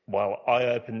while I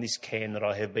open this can that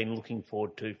I have been looking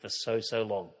forward to for so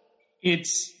long.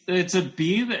 It's a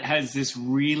beer that has this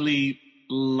really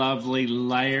lovely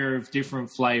layer of different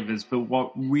flavours, but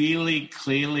what really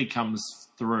clearly comes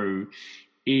through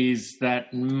is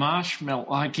that marshmallow,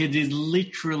 like it is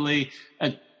literally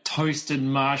a toasted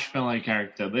marshmallow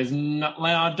character.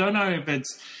 I don't know if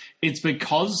it's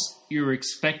because you're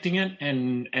expecting it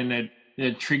and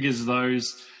it triggers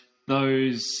those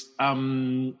thoughts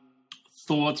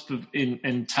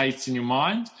and tastes in your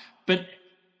mind. But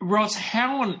Ross,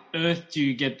 how on earth do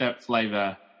you get that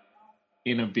flavour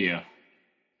in a beer?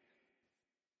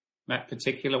 That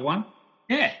particular one?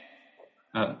 Yeah.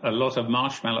 A lot of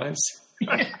marshmallows.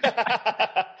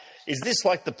 Is this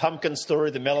like the pumpkin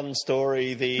story, the melon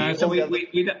story? No, so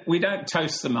we don't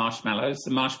toast the marshmallows.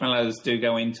 The marshmallows do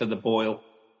go into the boil,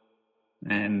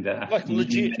 and like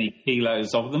legit many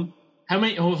kilos of them. How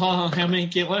many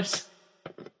kilos?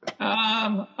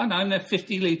 I don't know, in a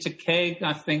 50-litre keg,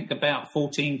 I think about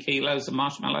 14 kilos of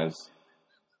marshmallows.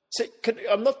 So,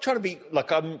 I'm not trying to be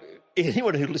like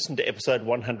anyone who listened to episode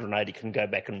 180 can go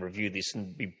back and review this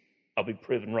and I'll be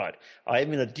proven right. I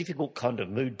am in a difficult kind of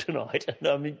mood tonight, and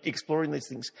I'm exploring these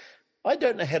things. I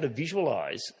don't know how to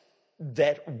visualise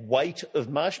that weight of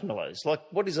marshmallows. Like,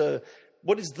 what is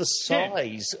the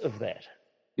size of that?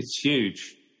 It's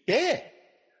huge. Yeah.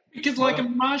 Because, a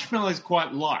marshmallow is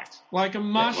quite light. Like, a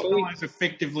marshmallow is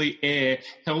effectively air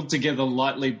held together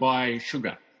lightly by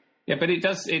sugar. Yeah, but it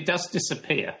does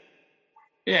disappear.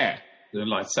 Yeah.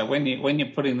 So when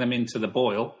you're putting them into the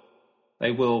boil,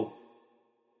 they will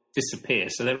disappear.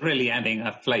 So they're really adding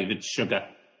a flavoured sugar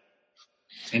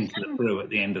into the brew at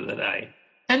the end of the day.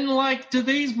 And, do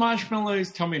these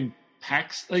marshmallows come in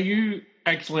packs? Are you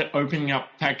actually opening up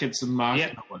packets of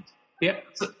marshmallows? Yep.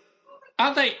 So,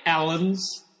 are they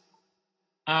Allen's,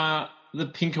 the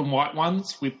pink and white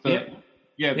ones with the...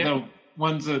 Yep. The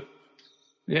ones that...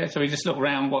 Yeah, so we just look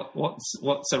around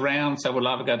what's around. So we'll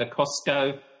either go to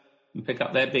Costco and pick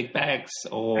up their big bags,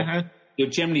 or you'll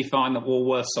generally find that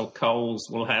Woolworths or Coles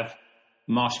will have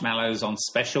marshmallows on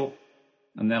special,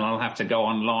 and then I'll have to go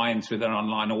online through their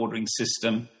online ordering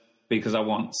system because I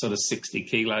want sort of 60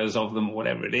 kilos of them or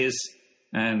whatever it is,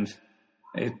 and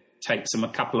it takes them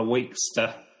a couple of weeks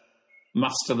to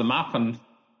muster them up and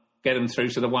get them through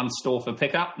to the one store for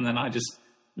pickup, and then I just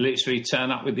literally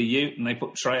turn up with the ute and they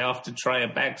put tray after tray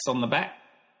of bags on the back.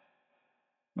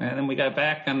 And then we go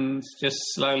back and just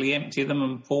slowly empty them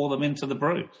and pour them into the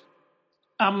brew.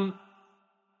 And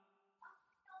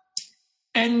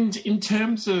in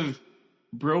terms of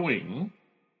brewing,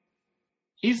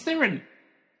 is there an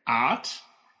art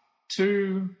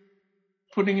to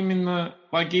putting them in the...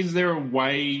 Like, is there a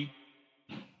way...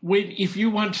 if you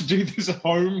want to do this at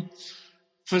home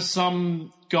for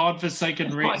some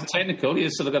godforsaken reason... Quite technical. You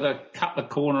sort of got to cut the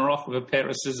corner off with a pair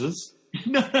of scissors.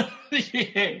 No,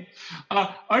 yeah.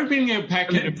 Opening a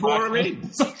packet of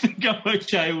marshmallows, something I'm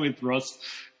okay with, Ross.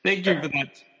 Thank you for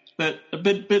that.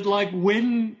 But like,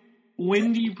 when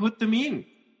do you put them in?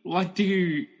 Like, do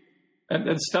you... At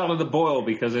the start of the boil,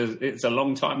 because it's a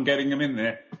long time getting them in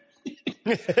there.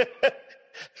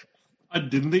 I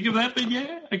didn't think of that, but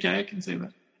yeah, okay, I can see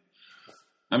that.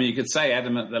 I mean, you could say,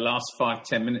 Adam, at the last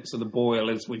 5-10 minutes of the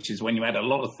boil, which is when you add a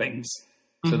lot of things,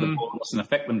 so the boil doesn't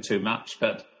affect them too much.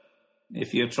 But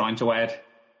if you're trying to add,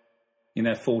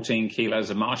 14 kilos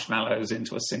of marshmallows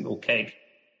into a single keg,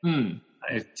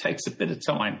 it takes a bit of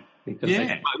time because they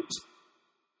float.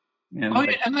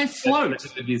 And they float.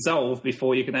 They dissolve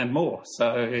before you can add more.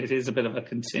 So it is a bit of a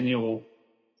continual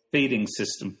feeding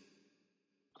system.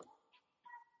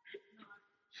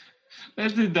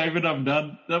 That's it, David. I'm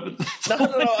done. No,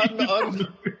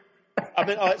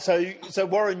 So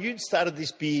Warren, you'd started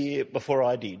this beer before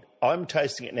I did. I'm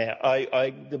tasting it now.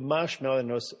 The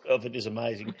marshmallowness of it is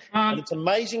amazing, and it's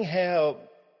amazing how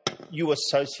you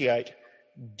associate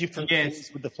different things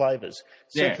with the flavours.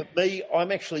 So for me,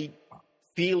 I'm actually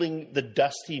feeling the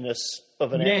dustiness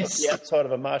of the outside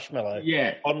of a marshmallow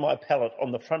on my palate,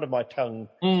 on the front of my tongue,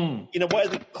 in a way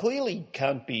that clearly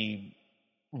can't be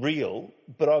real,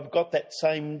 but I've got that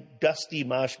same dusty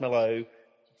marshmallow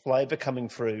flavour coming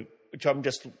through, which I'm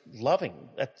just loving.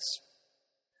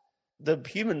 The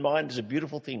human mind is a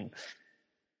beautiful thing.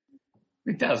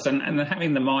 It does, and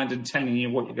having the mind and telling you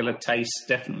what you're going to taste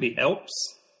definitely helps,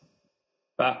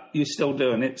 but you still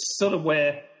do, and it's sort of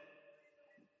where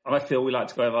I feel we like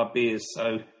to go over our beers.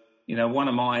 So, one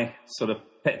of my sort of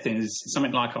pet things is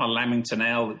something like our Lamington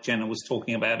Ale that Jenna was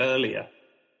talking about earlier.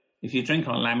 If you drink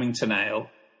our Lamington Ale,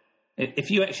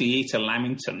 if you actually eat a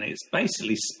Lamington, it's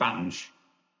basically sponge.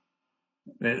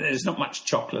 There's not much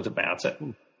chocolate about it.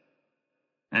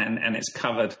 And it's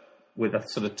covered with a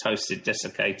sort of toasted,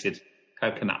 desiccated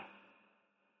coconut.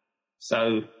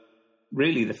 So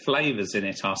really the flavours in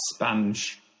it are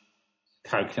sponge,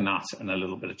 coconut, and a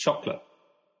little bit of chocolate.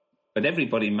 But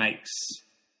everybody makes,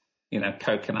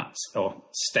 coconuts or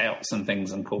stouts and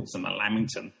things and calls them a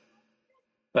Lamington.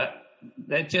 But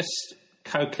they're just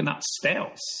coconut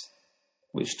stouts,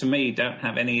 which to me don't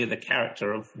have any of the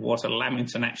character of what a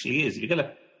Lamington actually is. You've got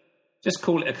to just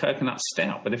call it a coconut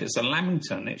stout, but if it's a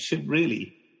Lamington, it should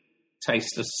really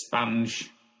taste of sponge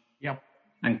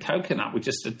and coconut with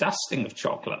just a dusting of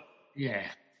chocolate. Yeah.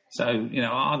 So,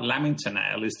 our Lamington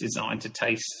Ale is designed to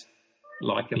taste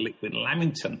like a liquid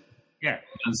Lamington. Yeah.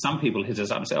 And some people hit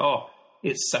us up and say,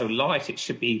 it's so light, it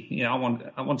should be, I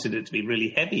wanted it to be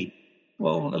really heavy.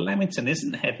 Well, the Lamington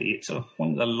isn't heavy. It's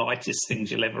one of the lightest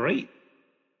things you'll ever eat.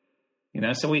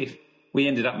 So we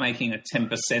ended up making a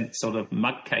 10% sort of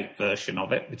mug cake version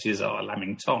of it, which is our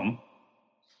Lamington.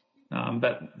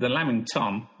 But the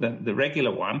Lamington, the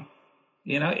regular one,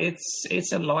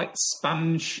 it's a light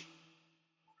sponge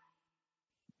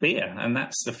beer, and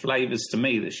that's the flavours to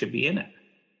me that should be in it.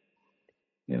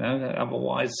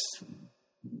 Otherwise,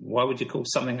 why would you call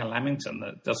something a Lamington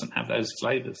that doesn't have those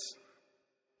flavours?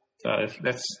 So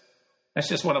that's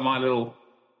just one of my little,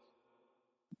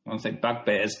 I won't say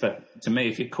bugbears, but to me,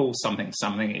 if you call something,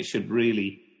 it should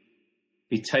really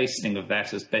be tasting of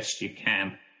that as best you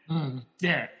can.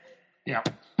 Yeah.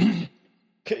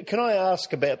 Can I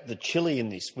ask about the chili in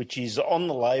this, which is on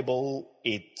the label?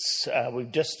 It's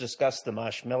we've just discussed the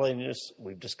marshmallowness.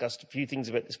 We've discussed a few things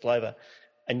about this flavour,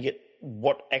 and yet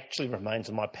what actually remains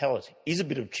on my palate is a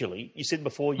bit of chili. You said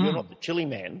before you're not the chili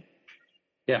man.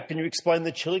 Yeah. Can you explain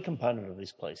the chili component of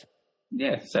this, please?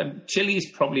 Yeah, so chili is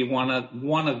probably one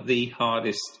of the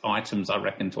hardest items, I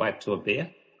reckon, to add to a beer,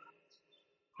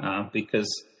 because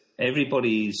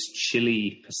everybody's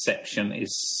chili perception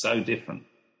is so different.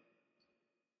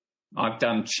 I've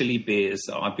done chili beers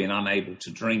that I've been unable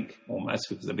to drink almost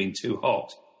because they've been too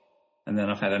hot, and then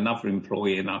I've had another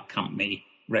employee in our company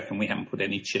reckon we haven't put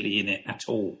any chili in it at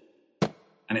all,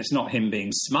 and it's not him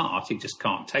being smart; he just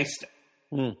can't taste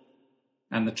it.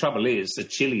 And the trouble is, the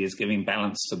chili is giving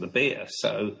balance to the beer.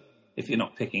 So if you're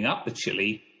not picking up the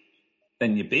chili,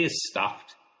 then your beer's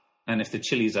stuffed. And if the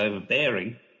chili's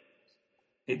overbearing,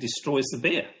 it destroys the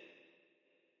beer.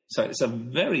 So it's a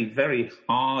very, very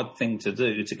hard thing to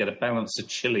do to get a balance of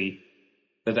chili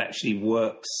that actually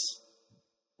works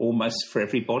almost for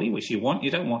everybody, which you want. You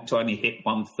don't want to only hit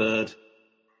 1/3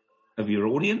 of your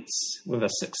audience with a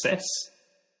success.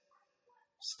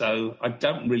 So I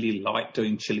don't really like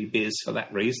doing chili beers for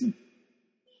that reason.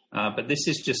 But this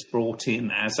is just brought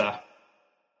in as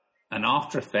an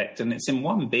after effect, and it's in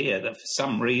one beer that for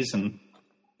some reason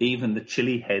even the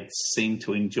chili heads seem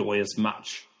to enjoy as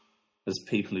much as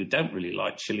people who don't really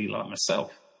like chili, like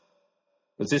myself.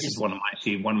 Because this is one of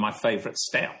my favourite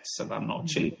stouts, and I'm not a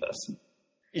chili person.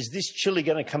 Is this chili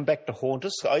going to come back to haunt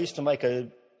us? I used to make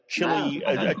a chili,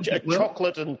 a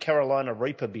chocolate and Carolina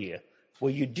Reaper beer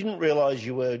where you didn't realise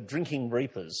you were drinking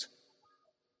Reapers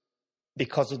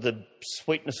because of the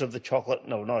sweetness of the chocolate.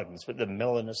 No, not even sweet, the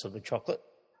mellowness of the chocolate.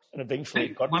 And eventually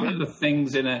it got one of the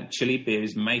things in a chili beer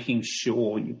is making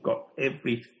sure you've got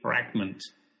every fragment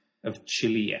of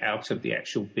chili out of the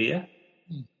actual beer.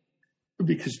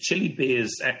 Because chili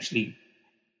beers actually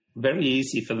very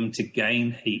easy for them to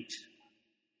gain heat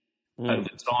over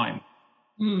time.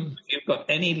 If you've got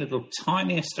any little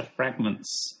tiniest of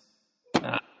fragments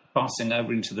passing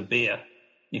over into the beer,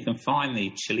 you can find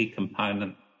the chili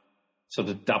component sort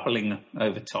of doubling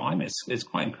over time. It's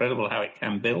quite incredible how it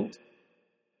can build.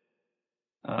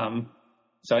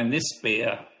 So in this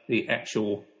beer,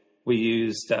 we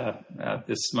used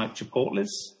the smoked chipotles,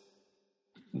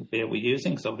 the beer we're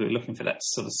using, because we were looking for that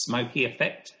sort of smoky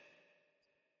effect.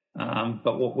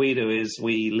 But what we do is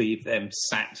we leave them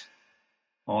sat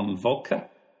on vodka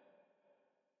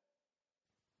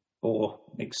for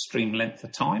an extreme length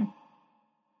of time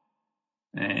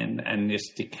and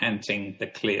just decanting the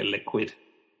clear liquid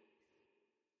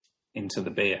into the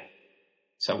beer.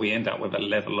 So we end up with a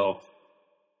level of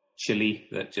chili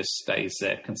that just stays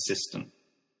there consistent.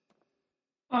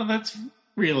 Oh, that's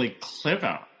really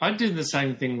clever. I do the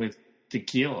same thing with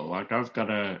tequila. Like, I've got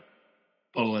a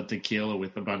bottle of tequila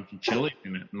with a bunch of chili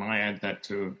in it, and I add that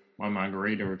to my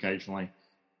margarita occasionally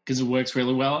because it works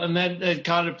really well. And that it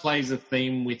kind of plays a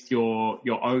theme with your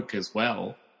oak as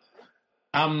well.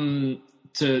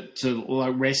 To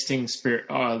like resting spirit,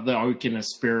 the oak in a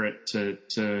spirit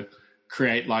to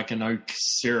create like an oak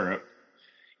syrup.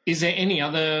 Is there any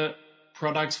other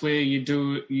products where you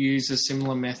do use a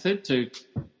similar method to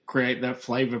create that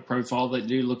flavour profile that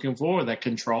you're looking for, or that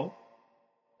control?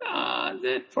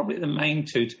 They're probably the main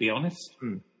two, to be honest.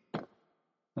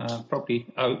 Probably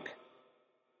oak,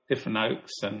 different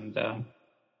oaks, and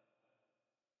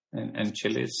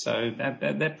chilies. So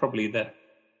they're probably the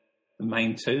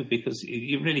main two, because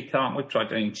you really can't. We've tried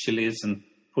doing chilies and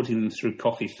putting them through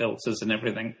coffee filters and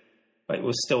everything, but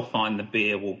we'll still find the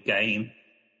beer will gain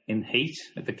in heat.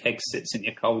 The keg sits in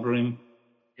your cold room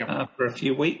for a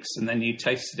few weeks, and then you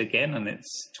taste it again, and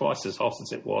it's twice as hot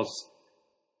as it was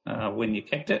when you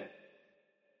kegged it.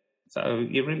 So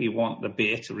you really want the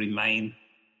beer to remain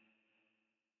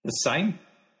the same.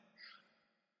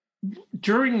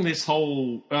 During this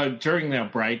whole, during our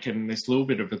break and this little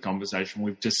bit of the conversation,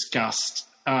 we've discussed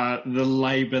the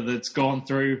labour that's gone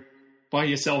through by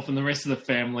yourself and the rest of the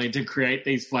family to create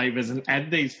these flavours and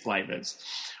add these flavours.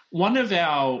 One of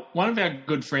our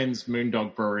good friends,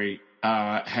 Moondog Brewery,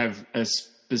 have a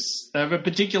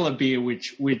particular beer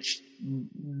which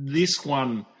this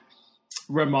one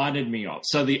reminded me of.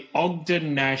 So the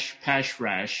Ogden Nash Pash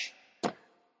Rash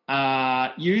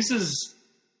uses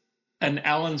an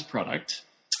Allen's product,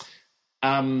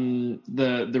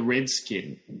 the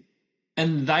Redskin,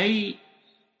 and they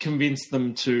convinced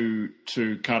them to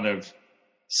kind of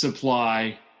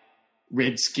supply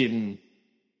Redskin,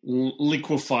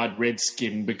 liquefied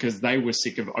Redskin, because they were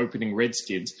sick of opening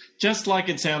Redskins. Just like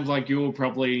it sounds like you're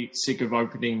probably sick of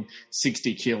opening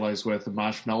 60 kilos worth of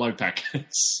marshmallow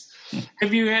packets.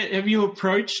 Have you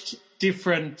approached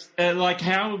different,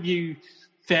 how have you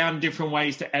found different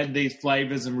ways to add these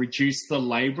flavours and reduce the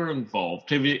labour involved?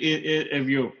 Have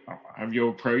you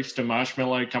approached a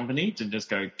marshmallow company to just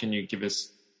go, can you give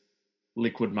us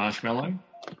liquid marshmallow?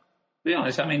 To be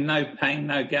honest, I mean, no pain,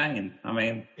 no gain. I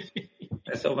mean,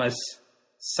 there's almost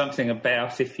something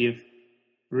about if you've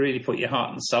really put your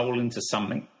heart and soul into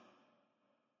something.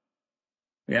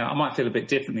 Yeah, I might feel a bit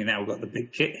differently now. We've got the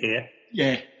big kit here.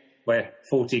 Yeah. Where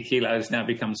 40 kilos now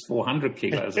becomes 400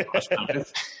 kilos of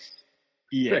marshmallows.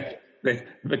 Yeah. They're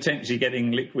potentially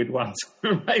getting liquid ones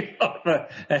made life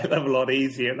a hell of a lot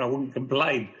easier, and I wouldn't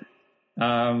complain.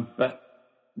 But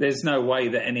there's no way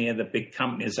that any of the big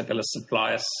companies are going to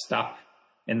supply us stuff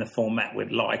in the format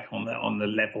we'd like on the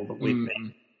level that we've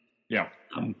been. Yeah.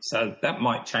 So that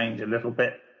might change a little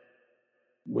bit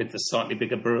with the slightly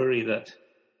bigger brewery, that,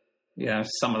 you know,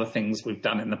 some of the things we've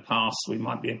done in the past we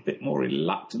might be a bit more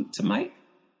reluctant to make.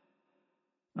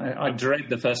 I dread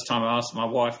the first time I asked my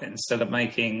wife that instead of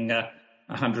making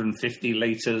 150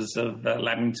 litres of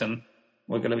Lamington,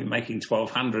 we're going to be making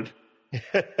 1,200.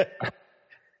 So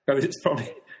it's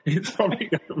probably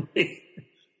going to be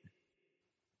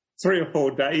 3 or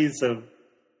 4 days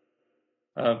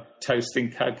of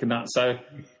toasting coconut. So,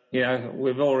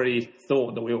 we've already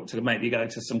thought that we ought to maybe go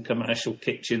to some commercial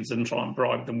kitchens and try and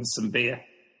bribe them with some beer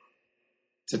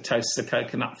to toast the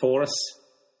coconut for us.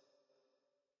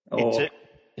 Or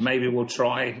maybe we'll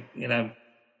try,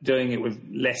 doing it with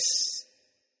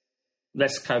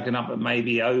less coconut, but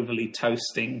maybe overly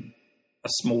toasting a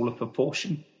smaller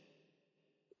proportion.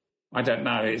 I don't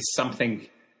know. It's something.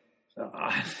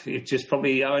 It just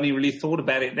probably I only really thought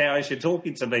about it now as you're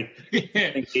talking to me,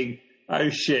 thinking, "Oh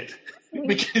shit!"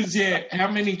 Because how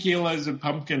many kilos of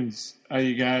pumpkins are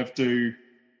you going to have to?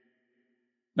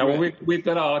 No, well, we've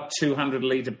got our 200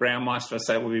 litre Braumeister.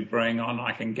 So we'll be brewing on.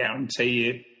 I can guarantee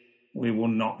you, we will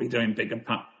not be doing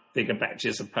bigger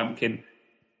batches of pumpkin.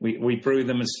 We brew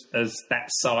them as that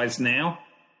size now,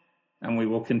 and we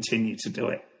will continue to do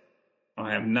it.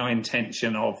 I have no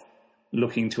intention of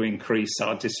looking to increase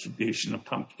our distribution of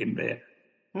pumpkin beer.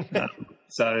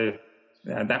 So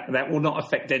that will not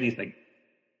affect anything.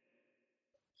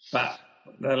 But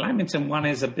the Lamington one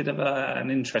is a bit of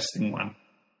an interesting one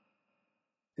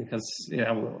because,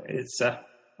 it's a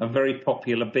very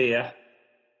popular beer.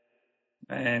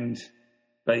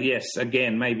 But yes,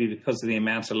 again, maybe because of the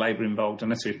amount of labour involved,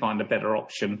 unless we find a better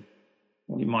option,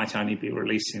 we might only be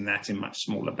releasing that in much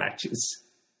smaller batches.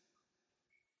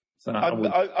 So my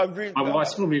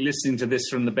wife's probably listening to this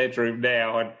from the bedroom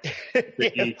now, and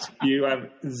you have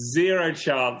zero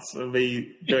chance of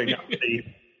me doing up the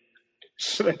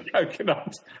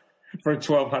coconut for a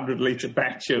 1,200 litre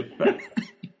batch of.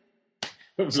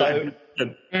 So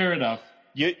fair enough.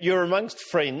 You're amongst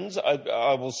friends.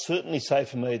 I will certainly say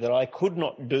for me that I could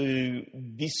not do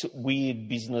this weird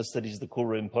business that is the Cool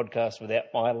Room podcast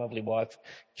without my lovely wife,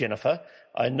 Jennifer.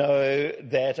 I know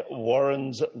that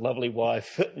Warren's lovely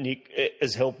wife, Nick,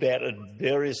 has helped out at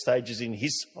various stages in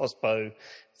his hospo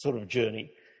sort of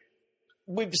journey.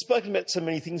 We've spoken about so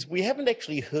many things. We haven't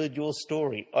actually heard your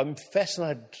story. I'm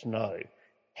fascinated to know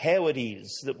how it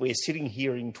is that we're sitting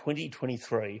here in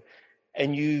 2023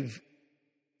 and you've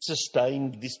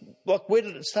sustained this. Like, where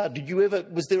did it start?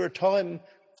 Was there a time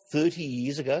 30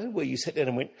 years ago where you sat down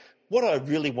and went, what I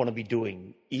really want to be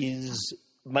doing is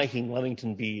making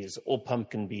Lamington beers or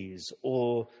pumpkin beers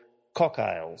or cock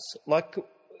ales? Like,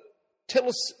 tell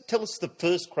us the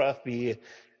first craft beer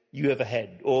you ever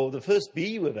had or the first beer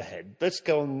you ever had. Let's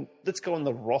go on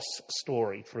the Ross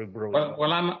story for a brewery.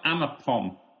 Well, I'm a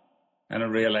POM and a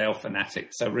real ale fanatic.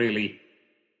 So really,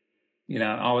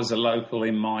 I was a local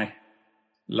in my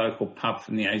local pub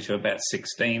from the age of about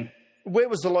 16. Where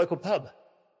was the local pub?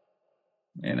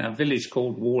 In a village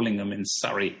called Warlingham in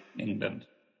Surrey, England.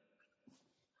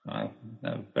 A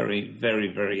very,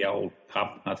 very, very old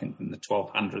pub, I think from the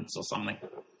 1200s or something.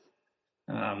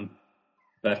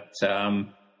 But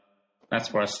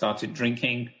that's where I started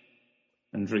drinking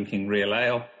real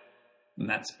ale.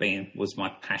 And was my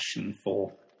passion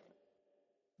for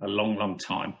a long, long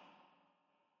time.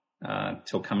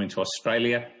 Till coming to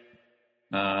Australia.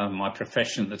 My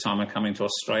profession at the time of coming to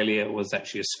Australia was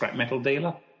actually a scrap metal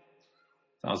dealer.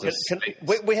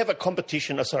 We have a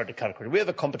competition. Sorry to cut across. We have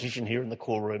a competition here in the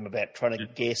Core Room about trying to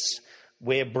guess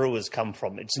where brewers come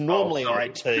from. It's normally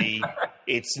IT.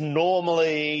 It's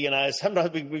normally,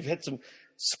 sometimes we've had some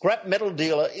scrap metal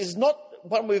dealer is not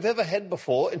one we've ever had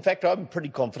before. In fact, I'm pretty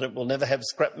confident we'll never have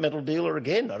scrap metal dealer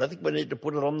again. I don't think we need to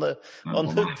put it on the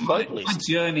vote list. My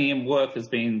journey in work has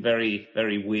been very,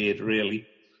 very weird, really.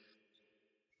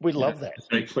 We love that.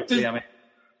 Very quickly,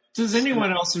 Does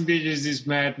anyone else envisage this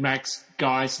Mad Max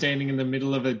guy standing in the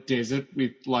middle of a desert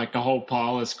with like a whole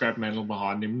pile of scrap metal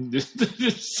behind him?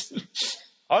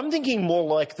 I'm thinking more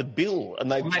like the Bill,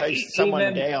 and they've chased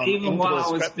someone down. Even while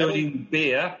I was metal. doing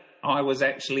beer, I was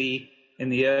actually in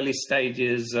the early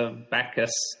stages of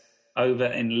Bacchus over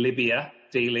in Libya,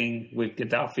 dealing with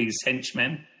Gaddafi's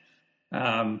henchmen.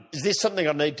 Is this something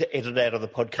I need to edit out of the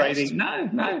podcast?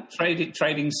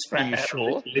 Trading scrap out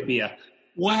of Libya.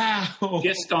 Wow.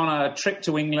 Just on a trip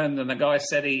to England, and the guy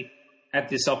said he had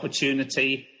this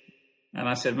opportunity. And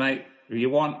I said, mate, if you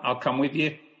want, I'll come with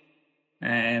you.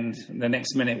 And the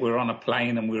next minute we were on a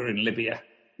plane and we were in Libya.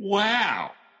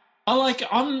 Wow. I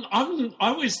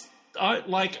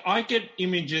get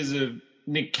images of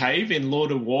Nick Cave in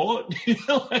Lord of War,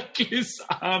 like his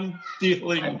arm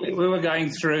dealing. We were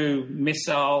going through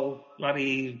missile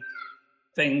bloody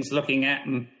things looking at,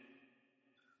 and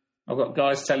I've got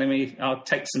guys telling me I'll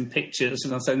take some pictures,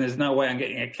 and I'm saying there's no way I'm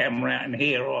getting a camera out in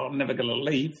here or I'm never going to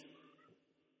leave.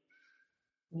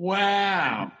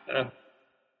 Wow.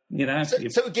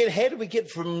 So again, how do we get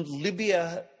from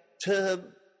Libya to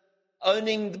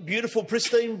owning the beautiful,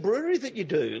 pristine brewery that you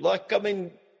do?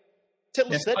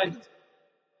 Tell us that.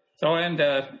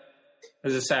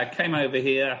 As I say, I came over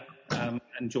here and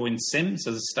joined Sims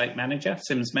as a state manager,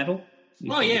 Sims Metal.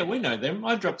 Yeah, we know them.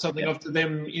 I dropped something off to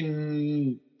them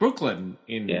in Brooklyn,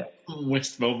 in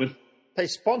West Melbourne. They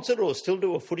sponsored or still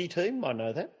do a footy team? I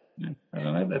know that. I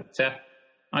don't know, but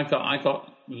I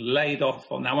got laid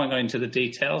off on. I won't go into the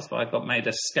details, but I got made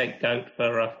a scapegoat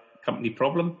for a company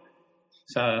problem.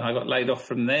 So I got laid off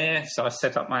from there. So I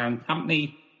set up my own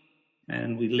company,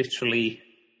 and we literally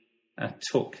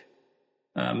took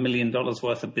 $1 million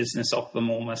worth of business off them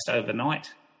almost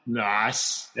overnight.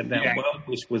 Nice.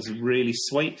 Which was really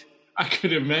sweet. I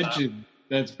could imagine.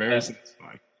 That's very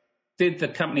satisfying. Did the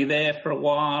company there for a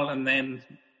while, and then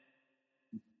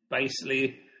basically,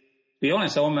 to be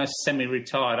honest, almost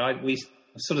semi-retired. We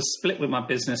sort of split with my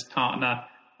business partner.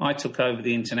 I took over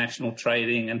the international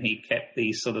trading, and he kept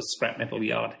the sort of scrap metal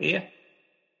yard here.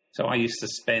 So I used to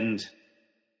spend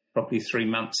probably 3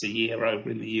 months a year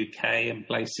over in the UK and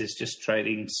places just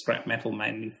trading scrap metal,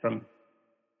 mainly from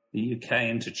the UK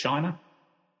into China.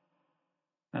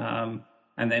 And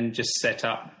then just set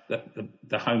up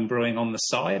the home brewing on the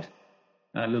side,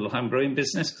 a little home brewing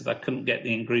business, because I couldn't get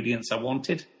the ingredients I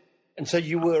wanted. And so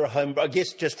you were a home, I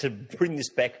guess, just to bring this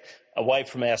back away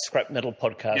from our scrap metal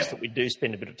podcast that we do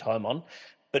spend a bit of time on,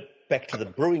 but back to the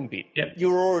brewing bit. Yep.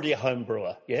 You were already a home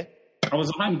brewer, yeah? I was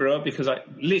a home brewer because I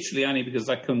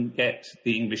couldn't get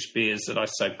the English beers that I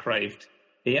so craved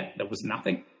here. There was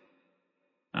nothing.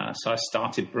 So I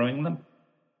started brewing them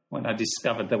when I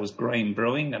discovered there was grain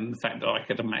brewing and the fact that I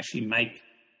could actually make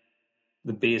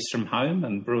the beers from home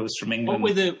and brewers from England.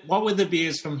 What were the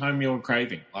beers from home you were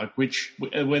craving? Like, which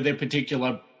were there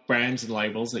particular brands and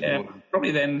labels that you were?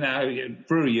 Probably then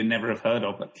brewery you never have heard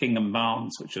of, but King and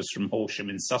Barnes, which was from Horsham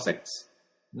in Sussex,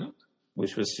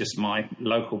 which was just my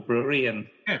local brewery and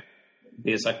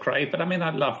beers I craved. But I mean, I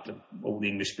loved all the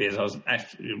English beers. I was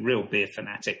actually a real beer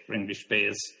fanatic for English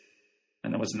beers,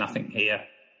 and there was nothing here.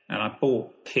 And I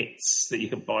bought kits that you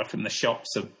could buy from the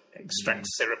shops of extract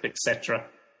syrup, etc.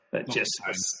 That just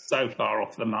was so far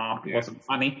off the mark. It wasn't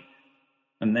funny.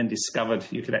 And then discovered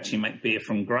you could actually make beer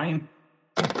from grain.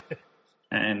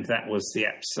 And that was the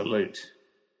absolute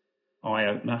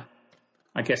eye-opener.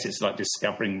 I guess it's like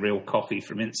discovering real coffee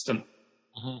from instant.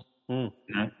 Mm-hmm. Mm.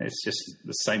 You know, it's just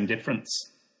the same difference.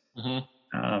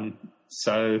 Mm-hmm.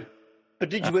 But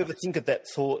did you ever think of that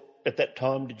thought at that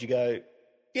time? Did you go,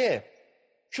 yeah,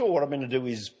 sure, what I'm going to do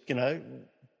is,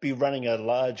 be running a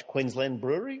large Queensland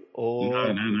brewery?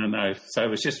 Or No. So it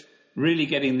was just really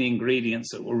getting the ingredients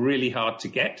that were really hard to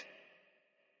get.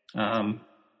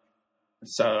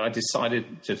 So I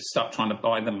decided to start trying to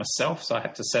buy them myself. So I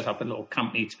had to set up a little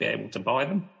company to be able to buy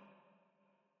them.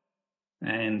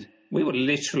 And we were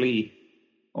literally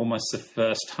almost the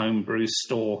first home brew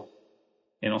store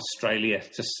in Australia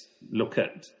to look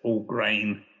at all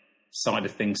grain side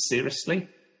of things seriously.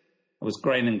 It was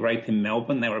Grain and Grape in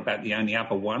Melbourne. They were about the only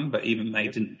other one, but even they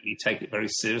didn't really take it very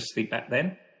seriously back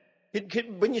then.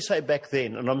 When you say back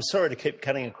then, and I'm sorry to keep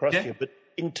cutting across you, but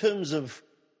in terms of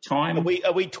time,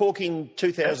 are we talking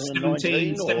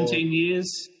 2019? 17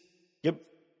 years. Yep.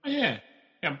 Oh, yeah.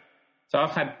 So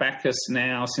I've had Bacchus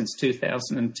now since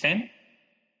 2010.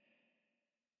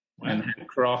 Wow. And had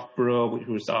Craft Brewer, which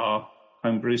was our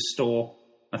home brew store,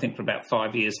 I think for about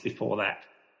 5 years before that.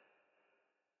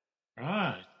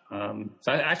 Right.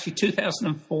 So actually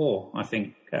 2004, I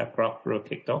think, Craft Brewer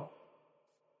kicked off.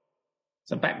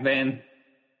 So back then,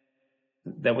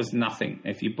 there was nothing.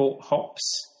 If you bought hops,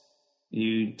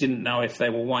 you didn't know if they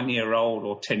were 1 year old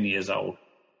or 10 years old.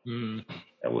 Mm.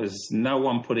 There was no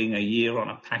one putting a year on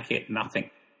a packet, nothing.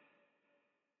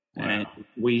 Wow. And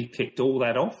we kicked all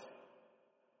that off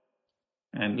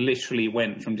and literally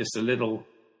went from just a little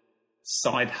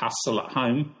side hustle at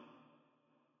home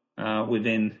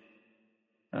within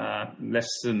less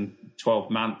than 12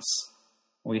 months.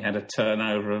 We had a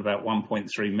turnover of about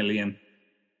 1.3 million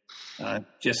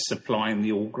just supplying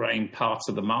the all-grain part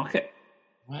of the market.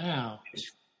 Wow.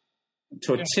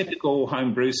 To a typical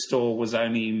home brew store was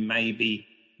only maybe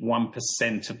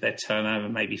 1% of their turnover,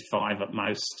 maybe 5% at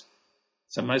most.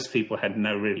 So most people had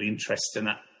no real interest in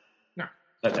it. No.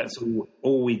 But that's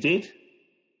all we did.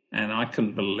 And I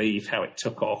couldn't believe how it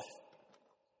took off.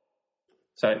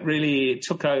 So it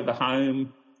took over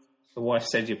home. The wife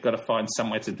said, you've got to find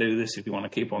somewhere to do this if you want to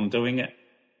keep on doing it.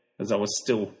 Because I was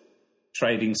still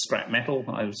trading scrap metal.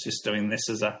 I was just doing this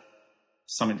as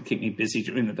something to keep me busy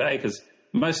during the day, because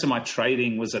most of my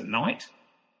trading was at night,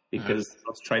 because I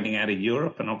was trading out of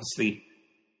Europe, and obviously,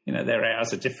 their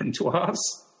hours are different to ours.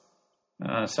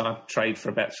 So I trade for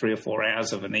about 3 or 4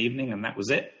 hours of an evening, and that was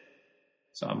it.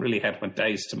 So I really had my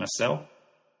days to myself.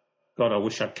 God, I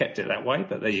wish I'd kept it that way,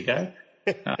 but there you go.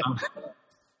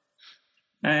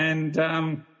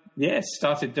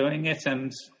 Started doing it,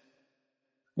 and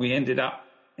we ended up,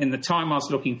 in the time I was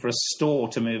looking for a store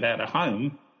to move out of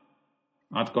home,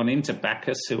 I'd gone into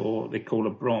Bacchus, who they call a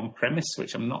brew on premise,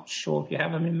 which I'm not sure if you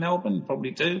have them in Melbourne,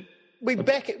 probably do. Absolutely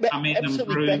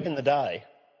back in the day.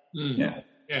 Yeah.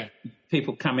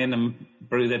 People come in and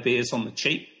brew their beers on the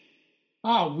cheap.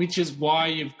 Oh, which is why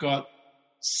you've got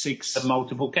the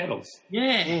multiple kettles.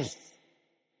 Yes.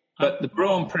 But the brew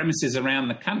on premises around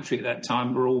the country at that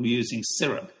time were all using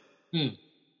syrup.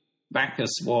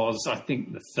 Bacchus was, I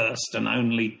think, the first and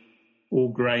only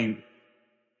all-grain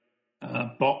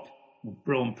bop or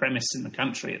brew on premise in the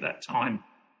country at that time.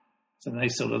 So they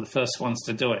sort of the first ones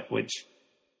to do it, which,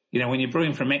 when you're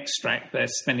brewing from extract, they're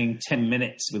spending 10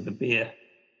 minutes with the beer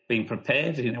being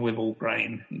prepared. With all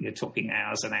grain, you're talking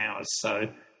hours and hours. So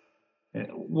it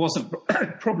wasn't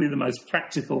probably the most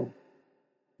practical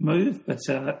move, but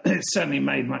it certainly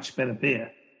made much better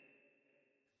beer.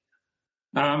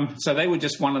 So they were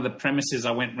just one of the premises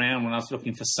I went round when I was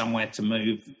looking for somewhere to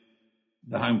move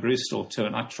the home brew store to,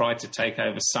 and I tried to take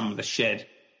over some of the shed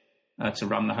to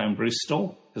run the home brew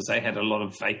store because they had a lot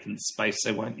of vacant space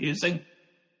they weren't using,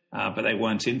 but they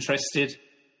weren't interested,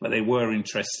 but they were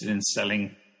interested in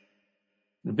selling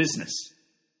the business.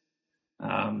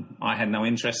 I had no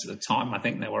interest at the time. I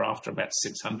think they were after about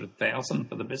 $600,000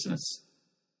 for the business.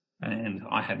 And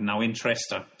I had no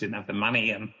interest. I didn't have the money,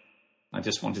 and I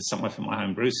just wanted somewhere for my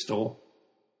home brew store.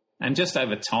 And just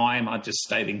over time, I just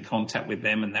stayed in contact with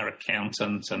them and their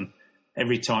accountant. And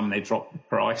every time they dropped the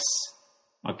price,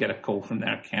 I'd get a call from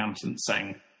their accountant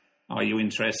saying, "Are you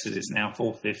interested? It's now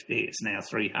 $450. It's now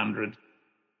 $300."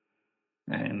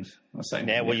 And I say,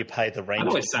 "Now will you pay the rent?" I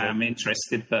always say I'm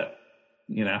interested, but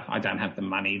I don't have the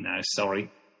money. No,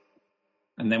 sorry.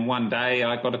 And then one day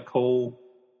I got a call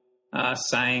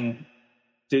saying,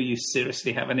 "Do you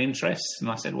seriously have an interest?" And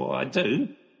I said, "Well, I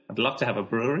do. I'd love to have a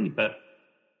brewery, but,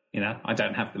 I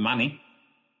don't have the money."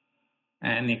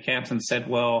 And the accountant said,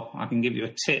 "Well, I can give you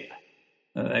a tip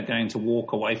that they're going to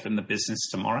walk away from the business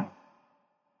tomorrow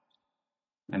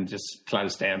and just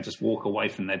close down, just walk away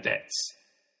from their debts.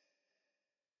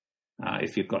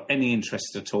 If you've got any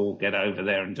interest at all, get over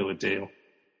there and do a deal."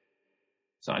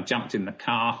 So I jumped in the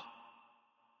car,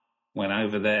 went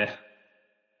over there,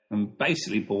 and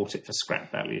basically bought it for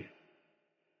scrap value.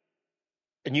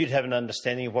 And you'd have an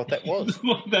understanding of what that was.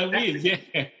 What that is,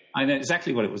 yeah. I know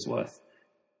exactly what it was worth.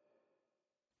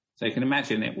 So you can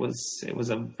imagine it was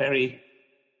a very,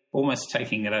 almost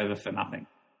taking it over for nothing.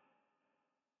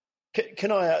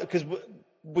 Can I, because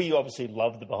we obviously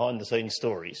love the behind-the-scenes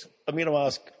stories. I'm going to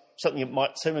ask something that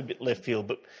might seem a bit left field,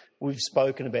 but we've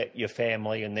spoken about your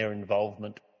family and their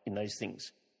involvement in these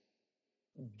things.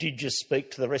 Did you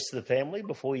speak to the rest of the family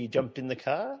before you jumped in the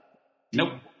car?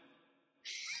 Nope.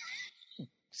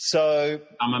 So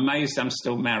I'm amazed I'm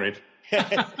still married.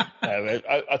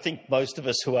 I think most of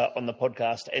us who are on the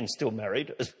podcast and still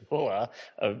married as well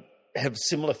have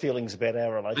similar feelings about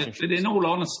our relationship. But in all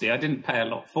honesty, I didn't pay a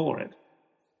lot for it.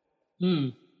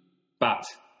 But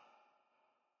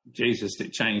Jesus,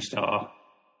 it changed our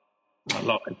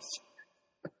lives.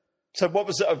 So what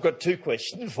was it? I've got two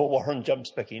questions before Warren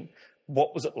jumps back in.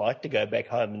 What was it like to go back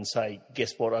home and say,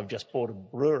 "Guess what? I've just bought a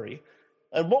brewery"?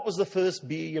 And what was the first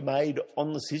beer you made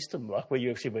on the system, like where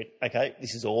you actually went, "Okay,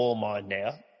 this is all mine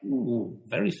now"? Ooh,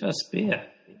 very first beer.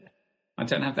 I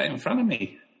don't have that in front of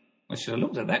me. I should have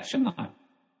looked at that, shouldn't I?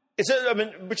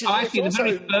 Actually,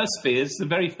 the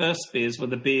very first beers were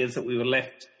the beers that we were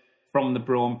left from the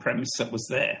brew on premise that was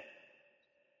there.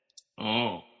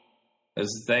 Oh.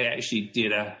 Because they actually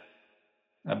did a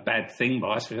bad thing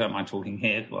by us. We don't mind talking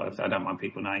here. Well, I don't mind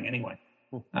people knowing anyway.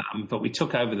 But we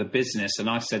took over the business, and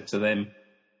I said to them,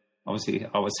 obviously,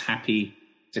 I was happy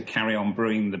to carry on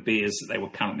brewing the beers that they were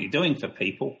currently doing for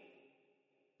people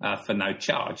for no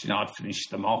charge. I'd finish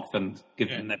them off and give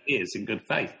them their beers in good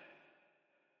faith.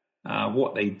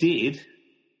 What they did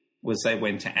was they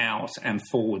went out and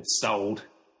forward sold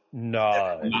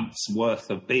a month's worth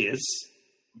of beers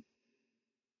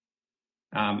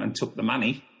and took the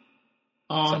money.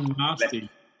 Oh, nasty.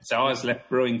 So I was left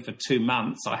brewing for 2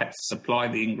 months. I had to supply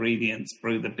the ingredients,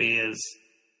 brew the beers,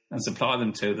 and supply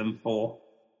them to them for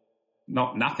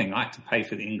nothing. I had to pay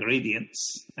for the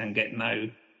ingredients and get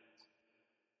no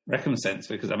recompense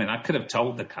because, I could have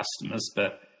told the customers,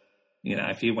 but,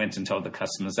 if you went and told the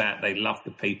customers that, they loved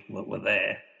the people that were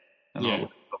there, and I would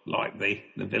look like the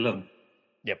villain.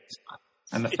 Yep.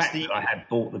 And the fact that I had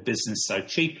bought the business so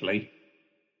cheaply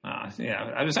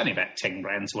It was only about 10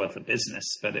 grand's worth of business,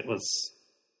 but it was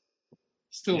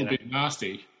still a bit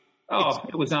nasty. Oh,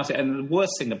 it was nasty. And the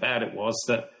worst thing about it was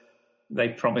that they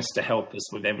promised to help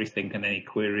us with everything and any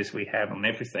queries we had on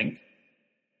everything.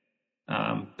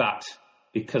 But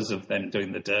because of them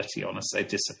doing the dirty on us, they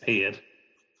disappeared.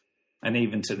 And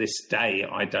even to this day,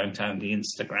 I don't own the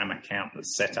Instagram account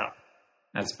that's set up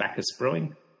as Bacchus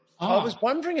Brewing. Oh. I was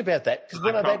wondering about that because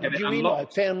when I added you in,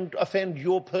 I found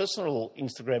your personal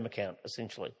Instagram account,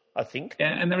 essentially, I think.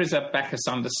 Yeah, and there is a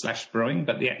Bacchus_Brewing,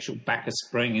 but the actual Bacchus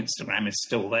Brewing Instagram is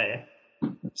still there.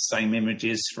 Same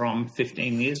images from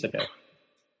 15 years ago.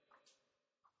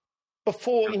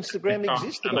 Before Instagram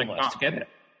existed, almost. I can't get it.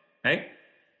 Hey?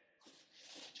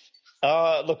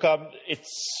 Look,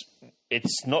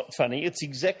 it's not funny. It's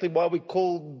exactly why we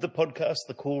call the podcast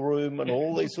The Cool Room and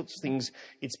all these sorts of things.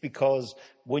 It's because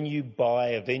when you buy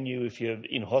a venue, if you're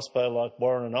in hospital like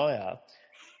Warren and I are,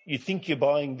 you think you're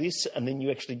buying this and then you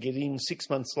actually get in 6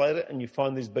 months later and you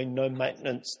find there's been no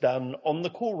maintenance done on the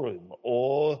Cool Room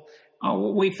or... Oh,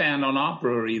 well, we found on our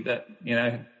brewery that,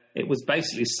 it was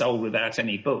basically sold without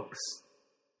any books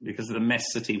because of the mess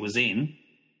that he was in.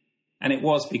 And it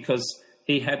was because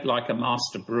he had like a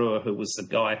master brewer who was the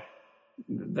guy.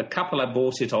 The couple I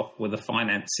bought it off were the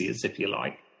financiers, if you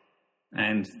like.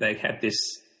 And they had this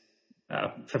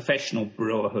professional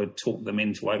brewer who had talked them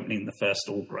into opening the first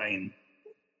all-grain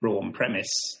brew on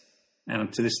premise.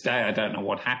 And to this day, I don't know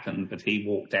what happened, but he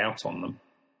walked out on them.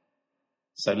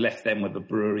 So left them with the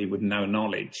brewery with no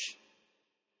knowledge.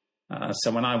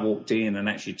 So when I walked in and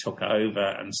actually took over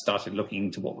and started looking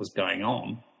into what was going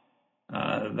on,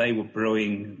 they were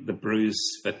brewing the brews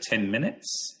for 10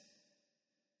 minutes.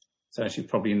 So as you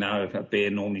probably know, a beer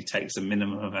normally takes a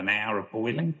minimum of an hour of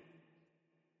boiling.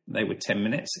 They were 10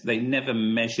 minutes. They never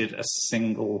measured a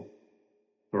single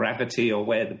gravity or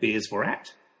where the beers were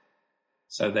at.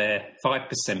 So their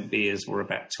 5% beers were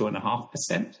about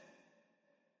 2.5%.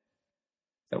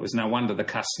 It was no wonder the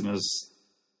customers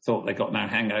thought they got no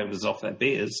hangovers off their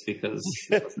beers because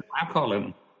there was no alcohol in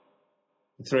them.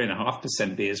 The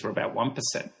 3.5% beers were about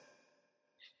 1%.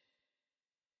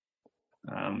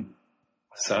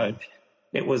 So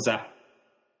it was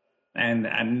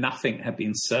and nothing had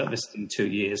been serviced in 2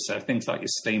 years. So things like your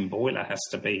steam boiler has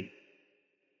to be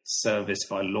serviced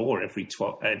by law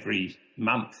every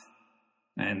month,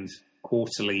 and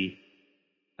quarterly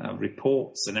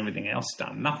reports and everything else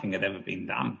done. Nothing had ever been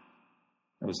done.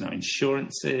 There was no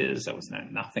insurances. There was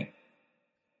nothing.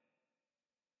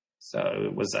 So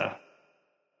it was a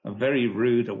very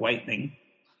rude awakening.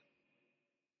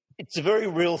 It's a very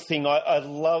real thing. I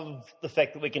love the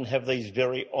fact that we can have these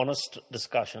very honest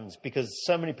discussions because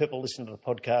so many people listen to the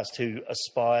podcast who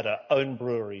aspire to own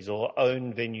breweries or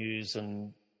own venues.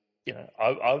 And,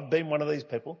 I've been one of these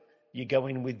people. You go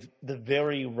in with the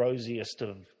very rosiest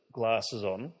of glasses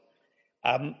on.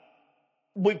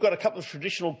 We've got a couple of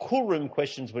traditional Cool Room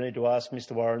questions we need to ask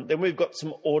Mr. Warren. Then we've got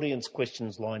some audience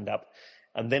questions lined up.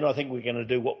 And then I think we're going to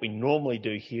do what we normally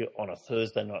do here on a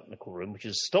Thursday night in the Cool Room, which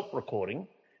is stop recording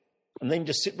and then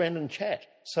just sit around and chat.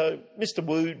 So, Mr.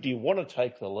 Wu, do you want to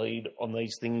take the lead on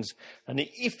these things? And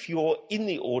if you're in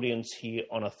the audience here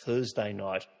on a Thursday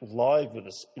night live with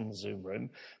us in the Zoom room,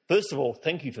 first of all,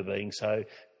 thank you for being so.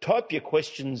 Type your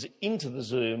questions into the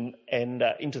Zoom and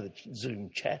into the Zoom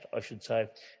chat, I should say,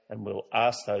 and we'll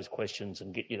ask those questions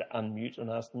and get you to unmute and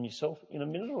ask them yourself in a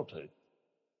minute or two.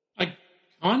 I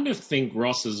kind of think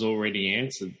Ross has already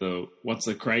answered what's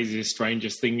the craziest,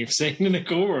 strangest thing you've seen in a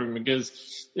cool room, because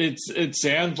it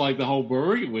sounds like the whole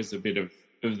brewery was a bit of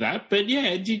that. But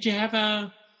yeah,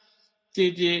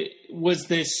 was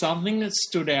there something that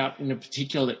stood out in a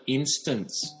particular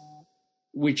instance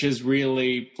which has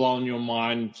really blown your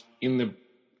mind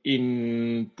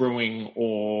in brewing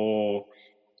or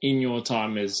in your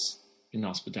time in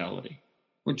hospitality?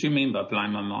 What do you mean by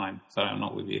blowing my mind? Sorry, I'm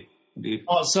not with you.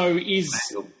 So is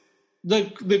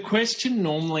the question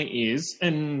normally is,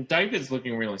 and David's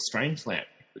looking really strange now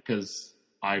because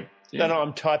No,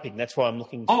 I'm typing. That's why I'm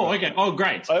looking. Oh, okay. Oh,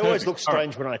 great. I always look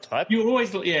strange when I type. You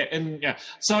always look, yeah.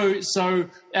 So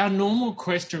our normal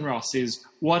question, Ross, is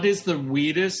what is the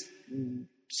weirdest,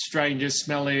 strangest,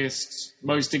 smelliest,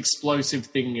 most explosive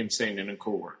thing you've seen in a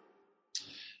cool room?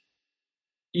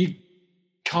 You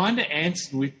kind of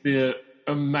answered with the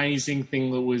amazing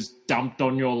thing that was dumped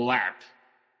on your lap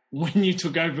when you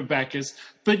took over Bacchus.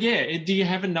 But yeah, do you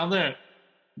have another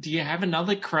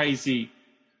crazy,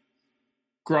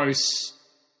 gross,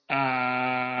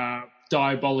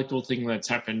 diabolical thing that's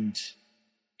happened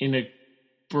in a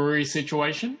brewery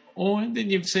situation, or that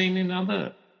you've seen in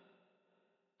other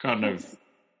kind of?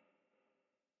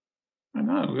 I don't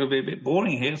know. We're going to be a bit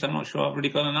boring here because I'm not sure I've really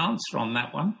got an answer on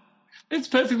that one. It's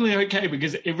perfectly okay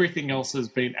because everything else has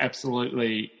been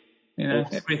absolutely... awesome.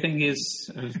 Everything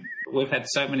is... We've had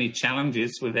so many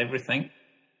challenges with everything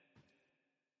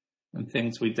and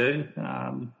things we do.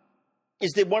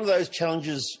 Is there one of those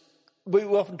challenges... We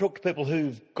often talk to people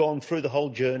who've gone through the whole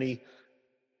journey,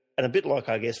 and a bit like,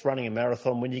 I guess, running a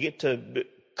marathon, when you get to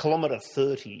kilometre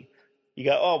 30, you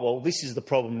go, oh, well, this is the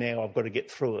problem now, I've got to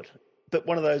get through it. But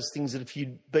one of those things that if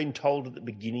you'd been told at the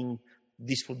beginning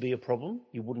this would be a problem,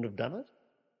 you wouldn't have done it?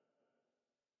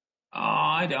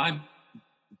 I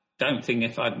don't think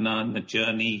if I'd known the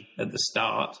journey at the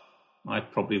start, I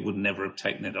probably would never have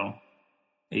taken it on,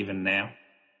 even now.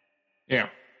 Yeah.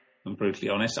 I'm brutally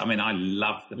honest. I mean, I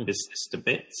love the business to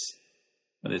bits,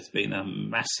 but it's been a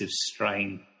massive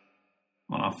strain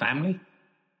on our family.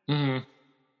 Mm-hmm.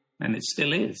 And it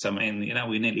still is. I mean,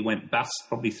 we nearly went bust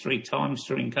probably 3 times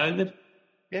during COVID.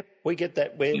 Yep, we get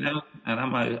that. And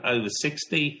I'm over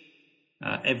 60.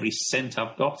 Every cent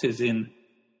I've got is in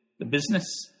the business.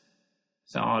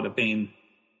 So I'd have been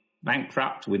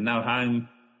bankrupt with no home,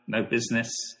 no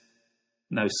business,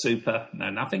 no super,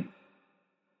 no nothing.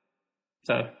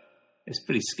 So it's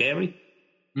pretty scary.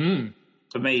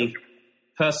 For me,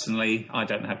 personally, I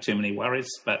don't have too many worries,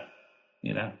 but,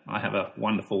 I have a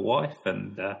wonderful wife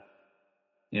and,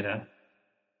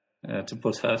 to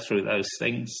put her through those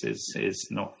things is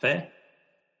not fair.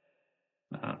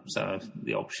 So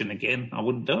the option again, I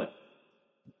wouldn't do it.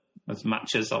 As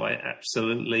much as I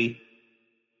absolutely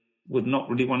would not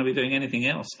really want to be doing anything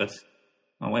else, but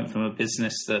I went from a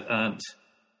business that earned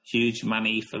huge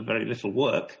money for very little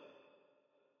work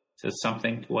to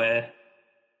something where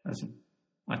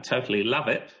I totally love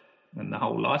it and the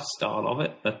whole lifestyle of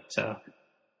it, but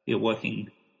you're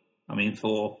working,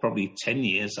 for probably 10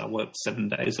 years, I worked 7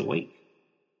 days a week.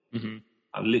 Mm-hmm.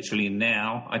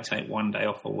 I take 1 day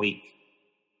off a week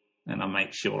and I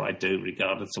make sure I do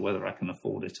regardless of whether I can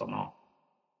afford it or not.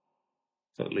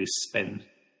 So at least spend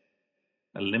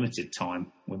a limited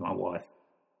time with my wife,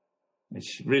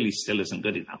 which really still isn't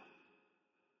good enough.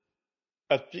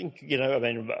 I think,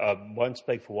 I won't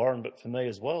speak for Warren, but for me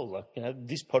as well.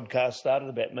 This podcast started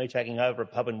about me taking over a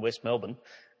pub in West Melbourne,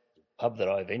 a pub that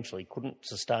I eventually couldn't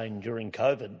sustain during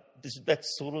COVID.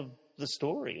 That's sort of the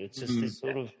story. It's just this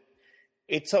sort of...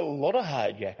 It's a lot of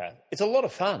hard yakka. It's a lot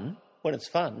of fun when it's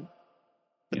fun,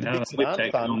 but the bits that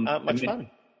aren't fun aren't much fun.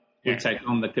 We've taken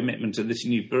on the commitment to this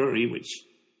new brewery, which,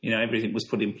 everything was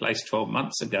put in place 12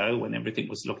 months ago when everything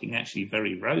was looking actually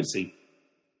very rosy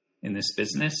in this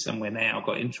business, and we're now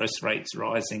got interest rates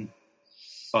rising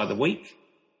by the week.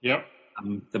 Yep.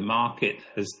 The market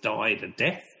has died a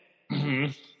death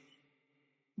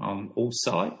on all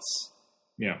sides.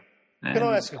 Yeah. And can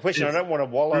I ask a question? I don't want to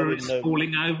wallow in the...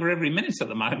 falling over every minute at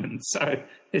the moment, so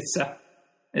it's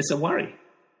a worry.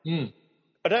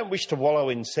 I don't wish to wallow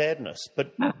in sadness,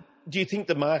 but no. Do you think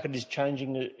the market is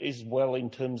changing as well in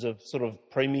terms of sort of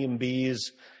premium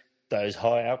beers, those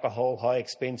high alcohol, high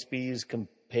expense beers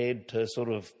compared to sort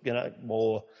of,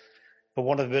 more, for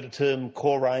want of a better term,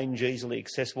 core range, easily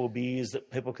accessible beers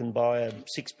that people can buy a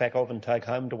 6-pack of and take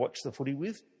home to watch the footy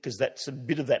with? Because that's a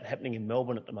bit of that happening in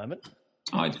Melbourne at the moment.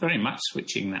 Oh, it's very much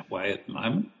switching that way at the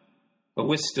moment. But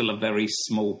we're still a very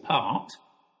small part.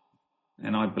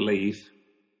 And I believe,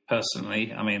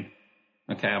 personally,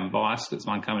 I'm biased because it's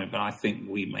my company, but I think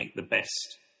we make the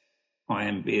best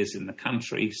high-end beers in the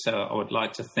country. So I would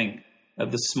like to think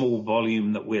of the small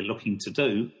volume that we're looking to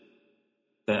do,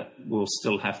 that we'll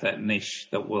still have that niche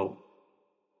that will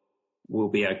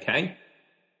be okay.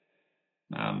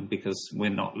 Because we're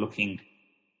not looking,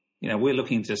 we're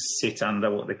looking to sit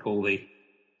under what they call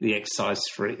the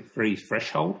excise-free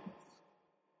threshold,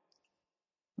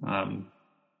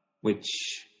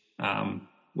 which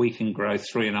we can grow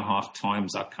 3.5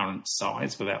 times our current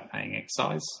size without paying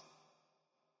excise.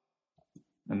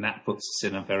 And that puts us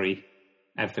in a very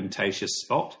advantageous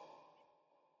spot.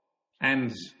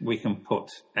 And we can put,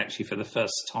 actually for the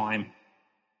first time,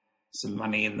 some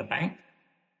money in the bank.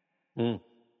 If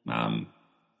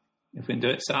we can do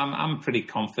it. So I'm pretty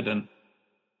confident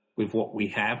with what we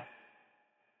have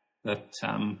that,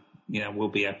 we'll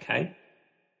be okay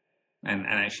and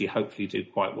actually hopefully do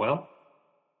quite well.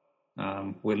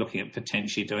 We're looking at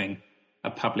potentially doing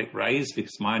a public raise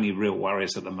because my only real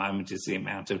worries at the moment is the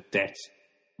amount of debt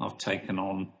I've taken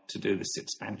on to do this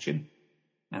expansion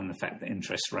and the fact that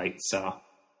interest rates are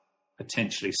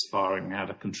potentially spiraling out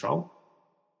of control.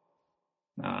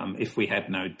 If we had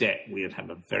no debt, we'd have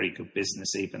a very good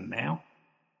business even now.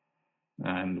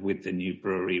 And with the new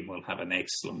brewery, we'll have an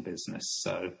excellent business.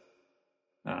 So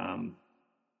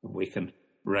we can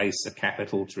raise the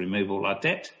capital to remove all our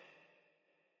debt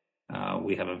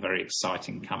we have a very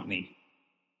exciting company,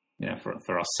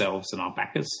 for ourselves and our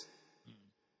backers.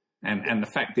 And the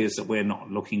fact is that we're not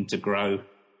looking to grow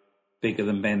bigger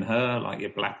than Ben-Hur, like your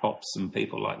Black Ops and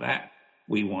people like that.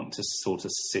 We want to sort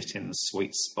of sit in the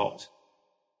sweet spot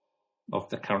of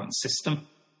the current system,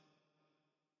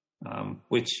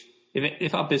 which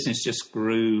if our business just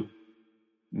grew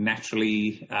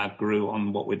naturally, grew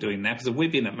on what we're doing now, because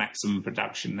we've been at maximum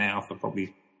production now for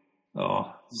probably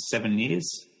 7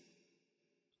 years.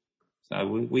 So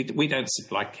we don't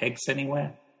supply kegs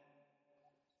anywhere.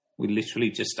 We literally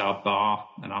just our bar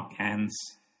and our cans,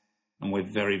 and we're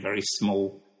very, very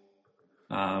small.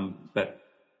 But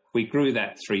if we grew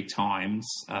that 3 times,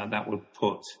 that would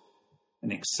put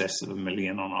in excess of $1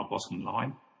 million on our bottom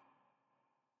line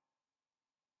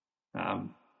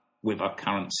with our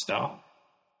current staff.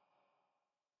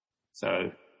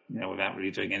 So, without really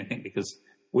doing anything, because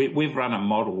we've run a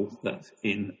model that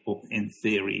in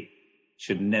theory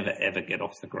should never, ever get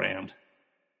off the ground.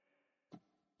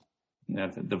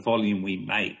 The volume we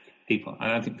make, I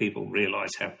don't think people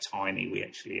realise how tiny we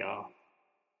actually are.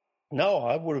 No,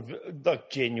 I would have,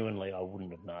 genuinely, I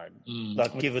wouldn't have known.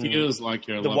 Given feels like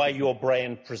you're the way your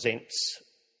brand presents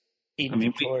in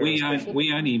Victoria.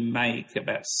 We only make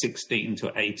about 16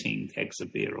 to 18 kegs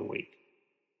of beer a week,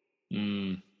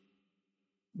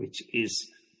 which is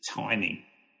tiny.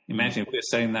 Imagine if we were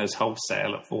selling those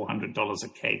wholesale at $400 a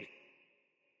keg.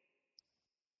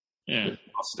 Yeah. The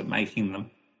cost of making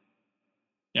them.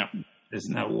 Yeah. There's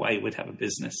no way we'd have a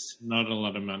business. Not a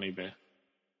lot of money there.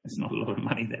 There's not a lot of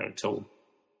money there at all.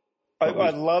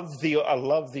 I love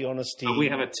the honesty. We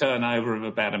have a turnover of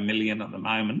about $1 million at the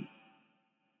moment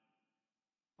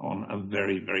on a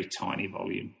very, very tiny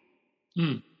volume.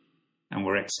 And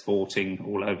we're exporting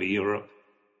all over Europe.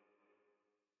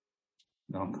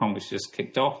 Hong Kong has just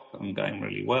kicked off and going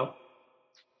really well.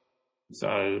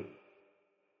 So,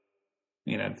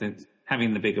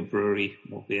 having the bigger brewery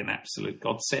will be an absolute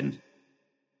godsend.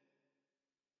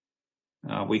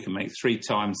 We can make 3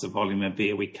 times the volume of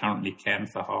beer we currently can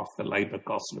for half the labour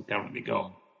costs we've currently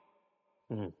got.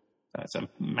 That's a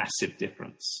massive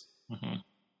difference.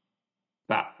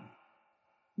 But,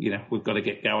 we've got to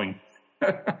get going.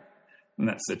 And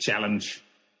that's the challenge.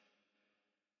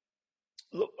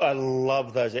 Look, I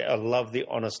love those. I love the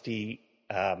honesty.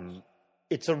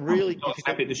 It's a really I'm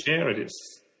happy to share it.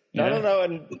 It's no,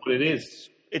 and what it is.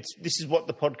 This is what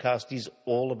the podcast is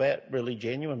all about, really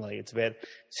genuinely. It's about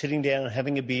sitting down and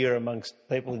having a beer amongst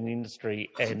people in the industry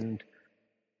and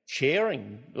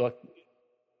sharing. Like,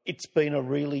 it's been a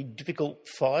really difficult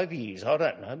 5 years. I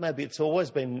don't know, maybe it's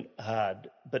always been hard,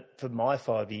 but for my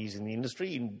 5 years in the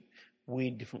industry in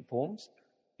weird different forms,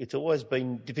 it's always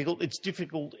been difficult. It's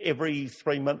difficult every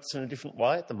 3 months in a different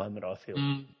way at the moment, I feel.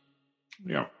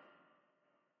 Yeah.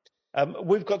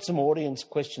 We've got some audience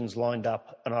questions lined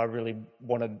up, and I really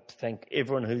wanted to thank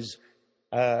everyone who's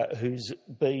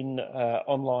been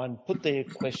online, put their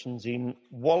questions in.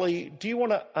 Wally, do you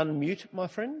want to unmute, my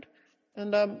friend?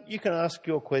 And you can ask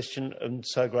your question. I'm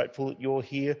so grateful that you're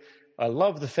here. I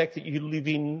love the fact that you live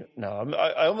in... No,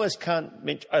 I almost can't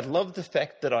mention... I love the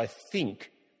fact that I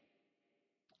think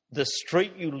the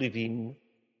street you live in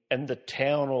and the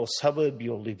town or suburb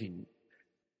you live in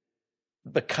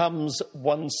becomes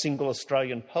one single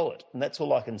Australian poet. And that's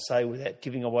all I can say without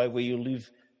giving away where you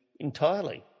live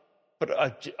entirely.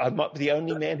 But I might be the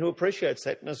only man who appreciates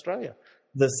that in Australia.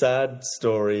 The sad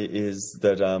story is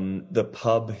that the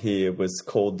pub here was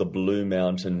called the Blue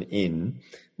Mountain Inn,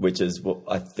 which is what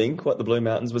the Blue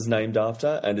Mountains was named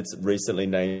after, and it's recently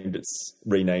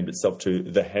renamed itself to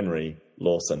the Henry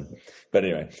Lawson. But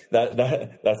anyway, that's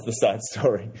the sad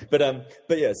story. But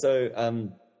yeah, so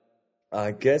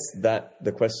I guess that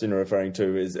the question you're referring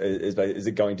to is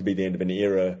it going to be the end of an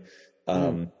era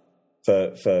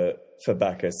for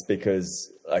Bacchus?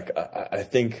 Because I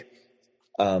think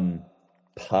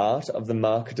part of the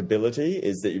marketability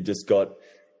is that you've just got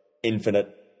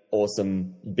infinite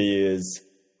awesome beers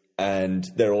and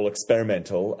they're all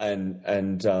experimental,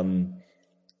 and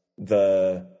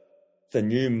the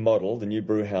new model, the new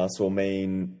brew house, will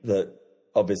mean that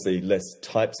obviously less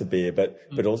types of beer,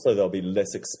 but also they'll be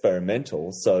less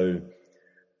experimental. So,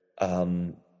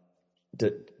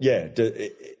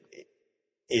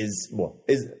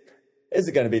 is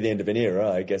it going to be the end of an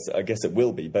era? I guess it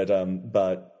will be, but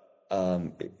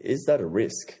is that a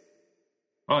risk?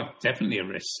 Oh, definitely a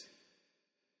risk.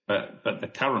 But the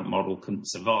current model couldn't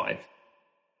survive.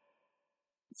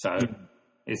 So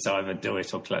it's either do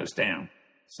it or close down.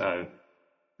 So,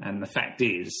 and the fact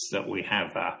is that we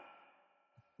have a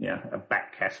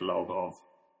back catalogue of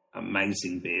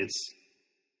amazing beers.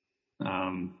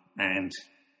 And,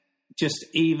 just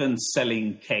even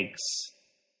selling kegs,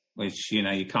 which,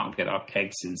 you can't get our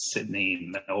kegs in Sydney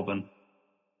and Melbourne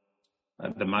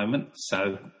at the moment.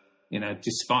 So,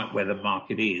 despite where the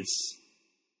market is,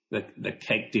 the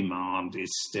keg demand is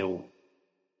still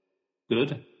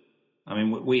good. I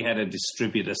mean, we had a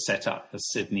distributor set up for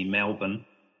Sydney, Melbourne,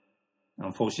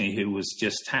 unfortunately, who was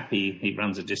just happy. He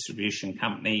runs a distribution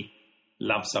company,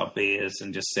 loves our beers,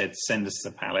 and just said, send us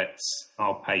the pallets,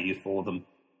 I'll pay you for them,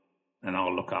 and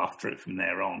I'll look after it from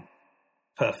there on.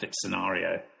 Perfect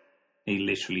scenario. He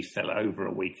literally fell over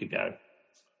a week ago.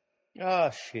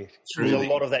 Oh, shit. There's a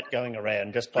lot of that going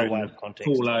around, just by way of context.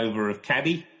 Fall over of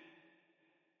Caddy,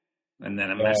 and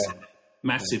then a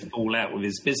massive fallout with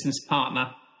his business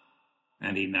partner,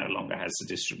 and he no longer has a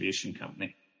distribution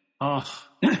company. Oh.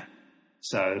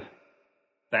 So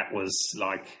that was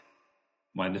like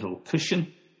my little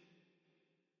cushion,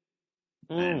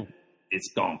 and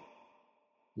it's gone.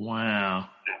 Wow.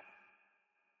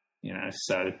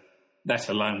 So that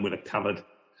alone would have covered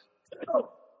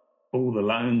all the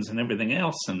loans and everything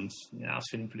else, and I was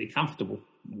feeling pretty comfortable.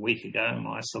 A week ago,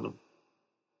 my sort of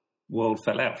world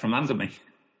fell out from under me.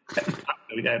 Where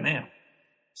we go now?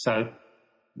 So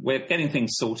we're getting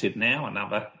things sorted now in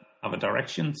other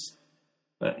directions,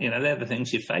 but they're the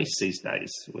things you face these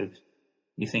days. With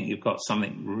you think you've got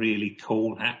something really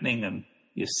cool happening, and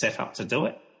you're set up to do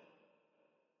it,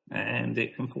 and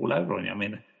it can fall over on you. I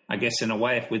mean, I guess in a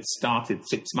way, if we'd started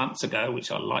 6 months ago, which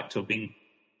I'd like to have been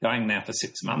going now for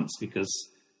 6 months, because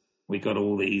we got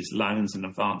all these loans and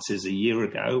advances a year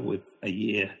ago, with a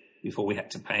year before we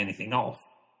had to pay anything off.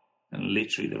 And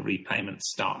literally the repayments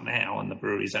start now, and the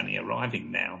brewery's only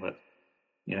arriving now. But,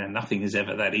 nothing is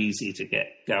ever that easy to get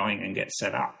going and get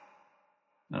set up.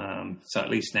 So at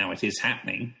least now it is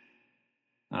happening.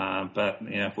 But,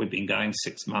 if we'd been going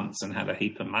 6 months and had a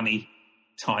heap of money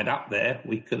tied up there,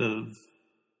 we could have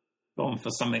gone for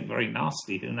something very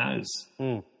nasty. Who knows?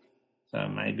 So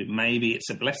maybe it's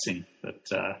a blessing, but,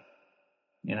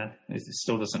 it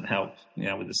still doesn't help,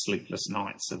 with the sleepless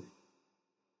nights of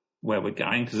where we're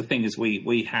going. Because the thing is,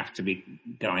 we have to be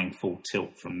going full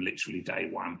tilt from literally day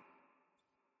one,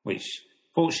 which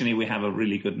fortunately we have a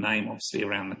really good name, obviously,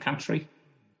 around the country,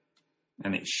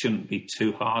 and it shouldn't be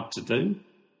too hard to do,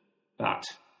 but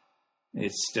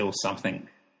it's still something,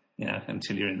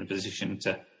 until you're in the position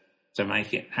to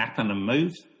make it happen and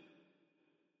move.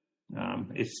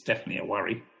 It's definitely a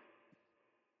worry.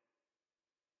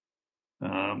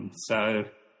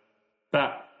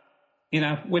 But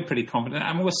we're pretty confident,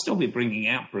 and we'll still be bringing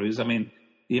out brews. I mean,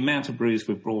 the amount of brews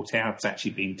we've brought out has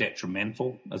actually been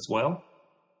detrimental as well.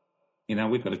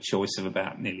 We've got a choice of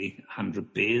about nearly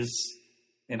 100 beers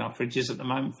in our fridges at the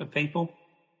moment for people.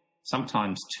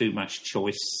 Sometimes too much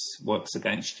choice works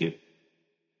against you.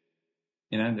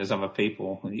 There's other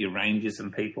people, your Rangers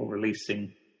and people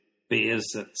releasing beers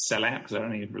that sell out because they're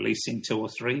only releasing 2 or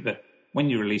 3. But when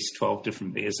you release 12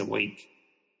 different beers a week,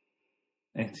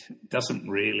 it doesn't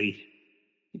really,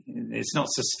 it's not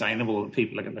sustainable that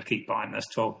people are going to keep buying those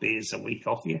 12 beers a week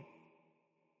off you.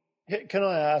 Can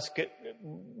I ask, it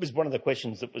was one of the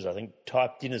questions that was, I think,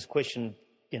 typed in as question,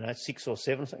 6 or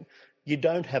 7 or something. You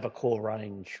don't have a core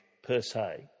range per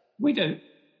se. We do.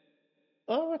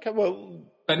 Oh, okay, well.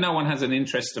 But no one has an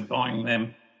interest of buying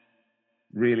them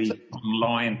really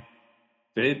online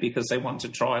beer because they want to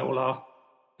try all our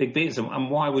big beers. And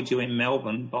why would you in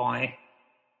Melbourne buy,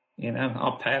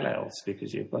 our pale ales?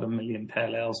 Because you've got 1 million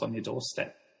pale ales on your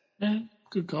doorstep. Yeah,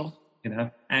 good call.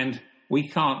 And we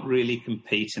can't really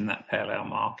compete in that pale ale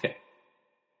market.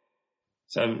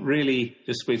 So really,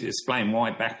 just to explain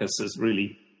why Bacchus is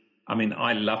really,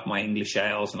 I love my English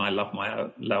ales and I love my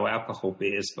low alcohol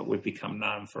beers, but we've become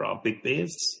known for our big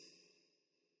beers.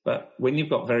 But when you've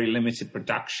got very limited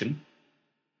production,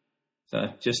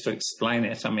 so just to explain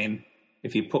it,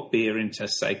 if you put beer into,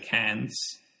 say, cans,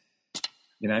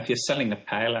 if you're selling a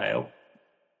pale ale,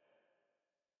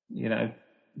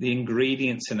 the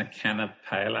ingredients in a can of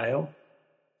pale ale,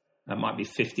 that might be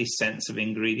 50 cents of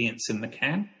ingredients in the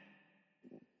can,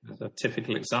 as a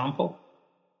typical example.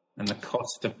 And the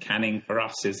cost of canning for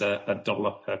us is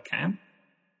 $1 per can.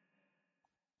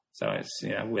 So it's,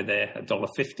 we're there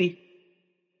 $1.50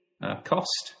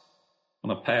 cost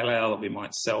on a pale ale that we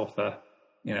might sell for,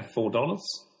 $4.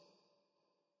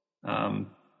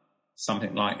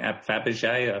 Something like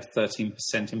Fabergé, a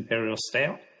 13% Imperial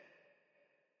Stout.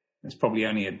 There's probably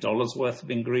only $1 worth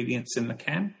of ingredients in the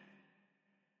can.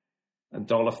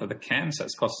 $1 for the can, so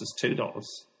it's cost us $2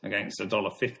 against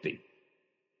 $1.50.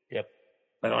 Yep.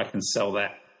 But I can sell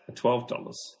that for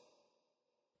 $12.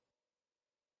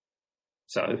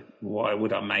 So why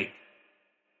would I make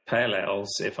pale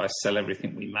ales if I sell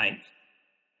everything we make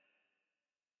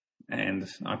and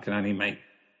I can only make,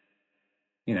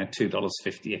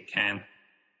 $2.50 a can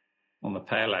on the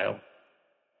pale ale,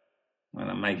 when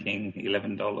I'm making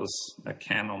 $11 a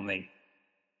can on the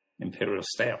Imperial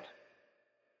Stout.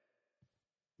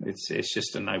 It's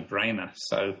just a no-brainer.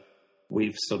 So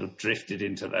we've sort of drifted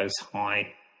into those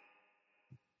high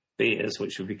beers,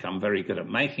 which we've become very good at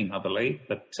making, I believe.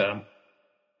 But,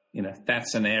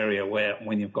 that's an area where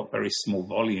when you've got very small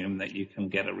volume that you can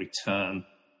get a return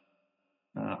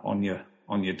on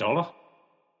your dollar.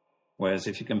 Whereas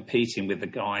if you're competing with the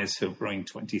guys who are brewing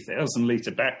 20,000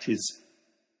 litre batches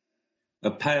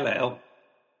of pale ale,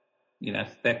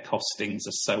 their costings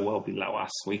are so well below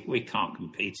us. We can't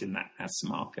compete in that mass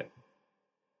market.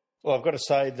 Well, I've got to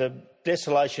say the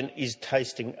Desolation is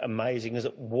tasting amazing as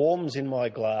it warms in my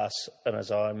glass and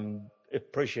as I'm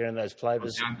appreciating those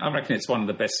flavours. I reckon it's one of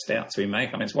the best stouts we make.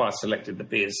 I mean, it's why I selected the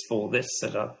beers for this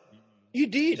that I'm You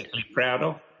did. particularly proud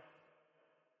of.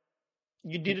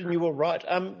 You did, and you were right.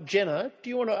 Jenna, do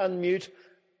you want to unmute?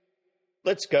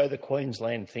 Let's go the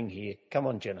Queensland thing here. Come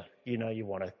on, Jenna. You know you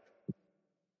want to.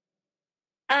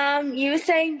 You were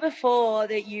saying before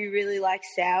that you really like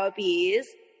sour beers.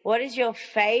 What is your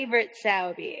favourite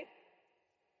sour beer?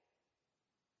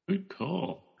 Good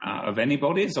call. Of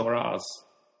anybody's or ours?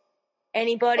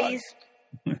 Anybody's?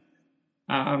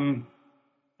 I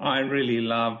really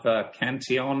love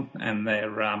Cantillon and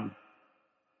their... I'm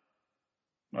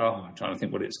trying to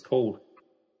think what it's called.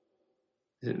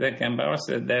 Is it their Gamboa?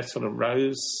 Their sort of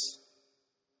rose?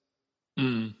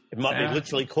 It might be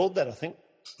literally called that, I think.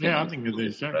 Yeah, I think it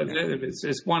is.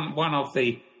 It's one of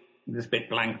the... There's a bit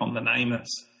blank on the name.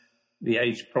 That's the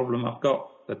age problem I've got.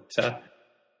 But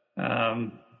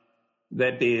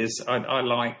their beers, I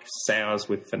like sours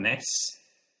with finesse.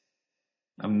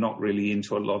 I'm not really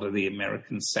into a lot of the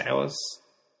American sours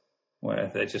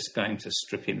where they're just going to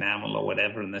strip enamel or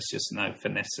whatever and there's just no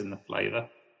finesse in the flavour.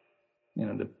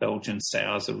 The Belgian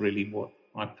sours are really what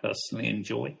I personally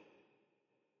enjoy.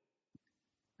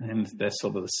 And they're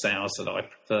sort of the sours that I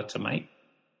prefer to make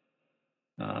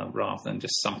rather than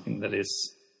just something that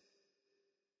is,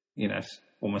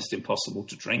 almost impossible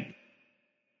to drink.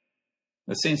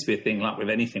 There seems to be a thing like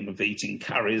with anything with eating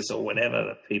curries or whatever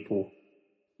that people,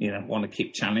 want to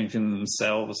keep challenging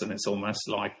themselves, and it's almost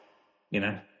like,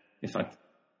 if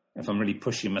I'm really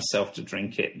pushing myself to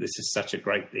drink it, this is such a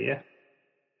great beer.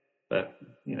 But,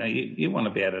 you want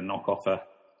to be able to knock off a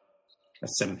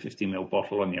 750ml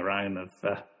bottle on your own of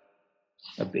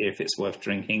a beer if it's worth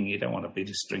drinking. You don't want to be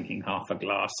just drinking half a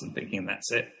glass and thinking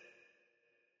that's it.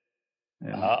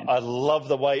 I love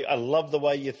the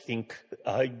way you think.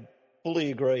 I fully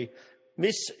agree.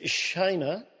 Miss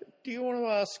Shana, do you want to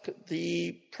ask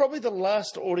probably the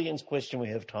last audience question we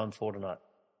have time for tonight?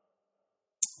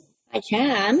 I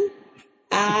can.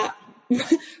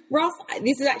 Ross,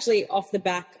 this is actually off the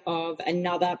back of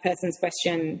another person's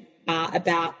question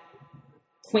about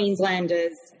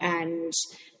Queenslanders and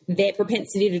their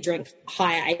propensity to drink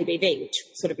higher ABV, which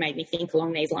sort of made me think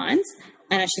along these lines.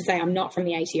 And I should say I'm not from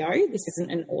the ATO. This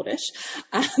isn't an audit.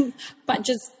 But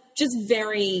just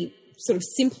very sort of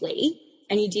simply,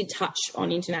 and you did touch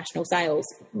on international sales,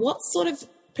 what sort of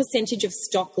percentage of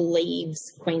stock leaves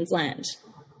Queensland?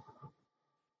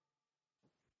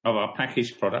 Of our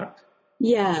packaged product?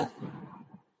 Yeah.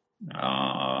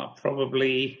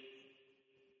 Probably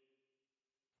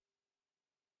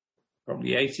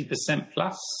 80%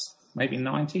 plus, maybe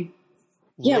 90.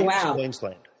 Yeah, Leaves wow.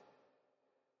 Queensland.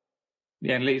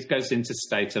 Yeah, it goes into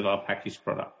state of our packaged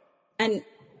product. And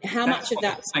how much of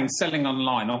that? Selling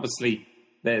online, obviously,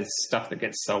 there's stuff that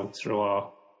gets sold through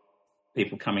our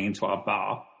people coming into our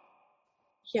bar.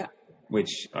 Yeah.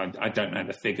 Which I don't know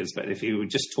the figures, but if you were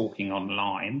just talking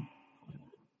online,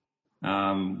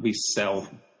 we sell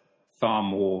far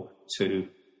more to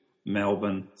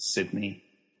Melbourne, Sydney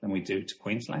than we do to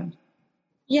Queensland.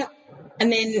 Yeah.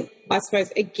 And then I suppose,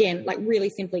 again, like really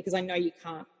simply, because I know you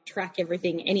can't track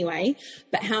everything anyway,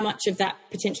 but how much of that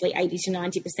potentially 80 to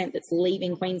 90% that's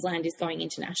leaving Queensland is going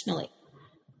internationally?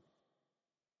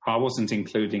 I wasn't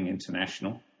including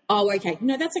international. Oh, okay.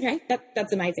 No, that's okay.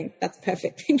 That's amazing. That's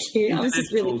perfect. Thank you. I was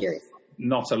just really curious.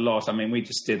 Not a lot. I mean, we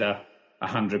just did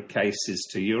 100 cases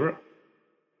to Europe,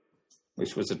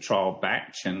 which was a trial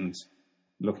batch, and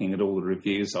looking at all the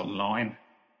reviews online,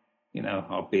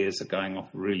 our beers are going off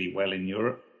really well in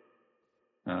Europe.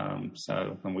 And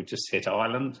we just hit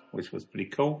Ireland, which was pretty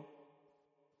cool,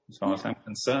 as far as I'm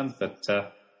concerned. But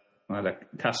I had a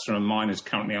customer of mine who's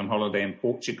currently on holiday in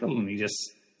Portugal, and he just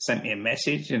sent me a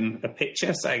message and a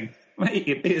picture saying, "Mate,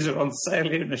 your beers are on sale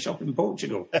here in the shop in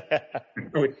Portugal,"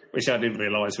 which I didn't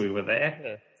realise we were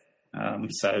there.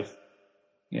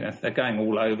 Yeah. They're going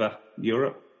all over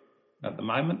Europe. at the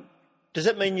moment. Does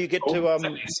that mean you get to... It's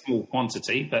only a small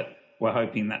quantity, but we're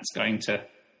hoping that's going to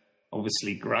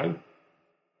obviously grow.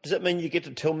 Does that mean you get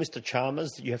to tell Mr.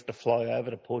 Chalmers that you have to fly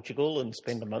over to Portugal and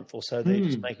spend a month or so there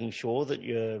just making sure that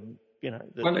you're,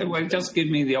 Well, it does give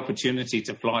me the opportunity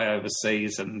to fly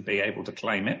overseas and be able to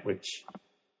claim it, which,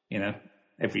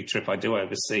 every trip I do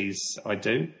overseas, I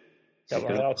do. Don't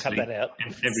worry, I'll cut that out.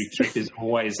 Every trip is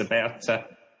always about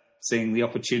seeing the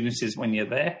opportunities when you're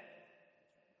there.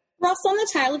 Ross, on the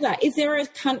tail of that, is there a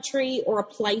country or a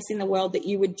place in the world that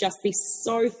you would just be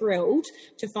so thrilled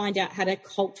to find out had a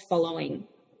cult following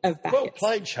of Bacchus? Well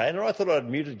played, Shana. I thought I'd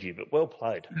muted you, but well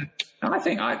played. I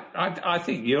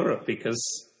think Europe,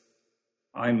 because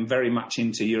I'm very much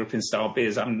into European style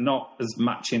beers. I'm not as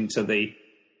much into the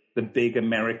big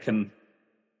American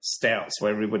stouts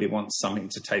where everybody wants something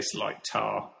to taste like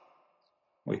tar,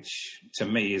 which to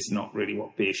me is not really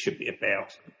what beer should be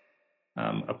about.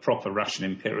 A proper Russian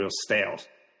Imperial Stout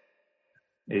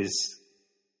is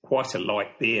quite a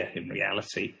light beer in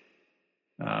reality.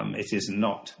 It is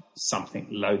not something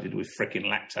loaded with frickin'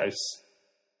 lactose,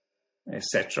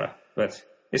 etc. But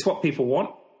it's what people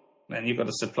want, and you've got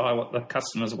to supply what the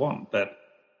customers want. But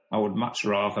I would much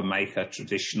rather make a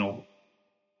traditional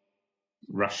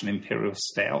Russian Imperial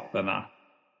Stout than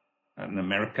an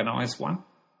Americanized one,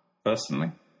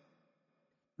 personally.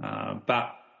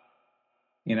 But,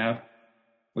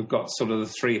 we've got sort of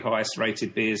the 3 highest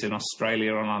rated beers in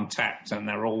Australia on Untapped, and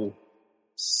they're all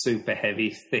super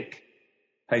heavy, thick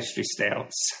pastry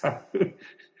stouts. So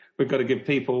we've got to give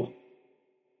people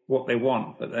what they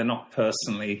want, but they're not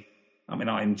personally. I mean,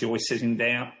 I enjoy sitting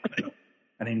down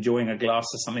and enjoying a glass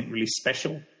of something really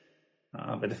special.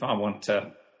 But if I want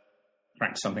to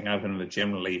crack something open in a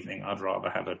general evening, I'd rather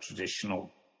have a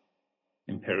traditional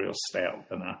Imperial Stout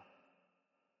than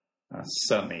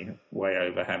certainly way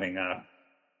over having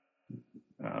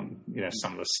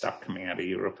some of the stuff coming out of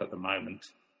Europe at the moment,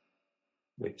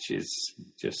 which is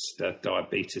just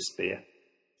diabetes beer.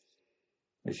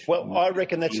 Well, I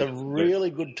reckon that's a really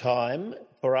good time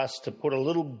for us to put a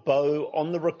little bow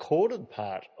on the recorded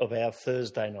part of our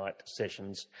Thursday night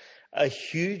sessions. A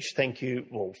huge thank you,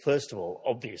 well, first of all,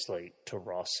 obviously, to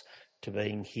Ross to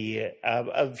being here.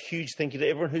 A huge thank you to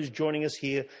everyone who's joining us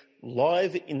here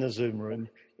live in the Zoom room.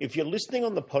 If you're listening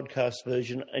on the podcast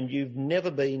version and you've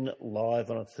never been live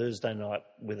on a Thursday night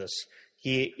with us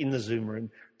here in the Zoom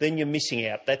room, then you're missing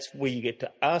out. That's where you get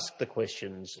to ask the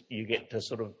questions. You get to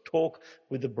sort of talk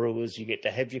with the brewers. You get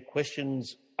to have your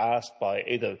questions asked by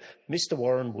either Mr.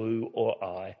 Warren Wu or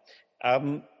I.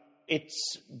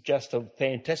 It's just a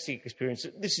fantastic experience.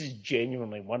 This is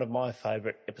genuinely one of my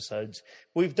favourite episodes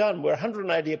we've done. We're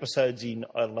 180 episodes in.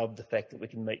 I love the fact that we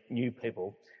can meet new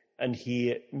people and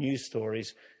hear new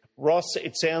stories. Ross,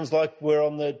 it sounds like we're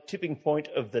on the tipping point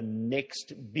of the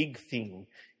next big thing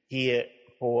here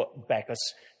for Bacchus.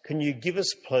 Can you give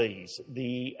us, please,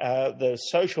 the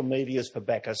social medias for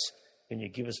Bacchus? Can you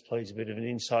give us, please, a bit of an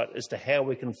insight as to how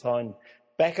we can find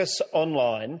Bacchus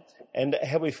online and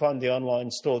how we find the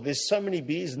online store? There's so many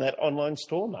beers in that online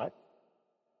store, mate.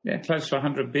 Yeah, close to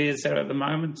 100 beers there at the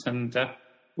moment, and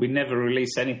we never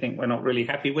release anything we're not really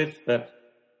happy with, but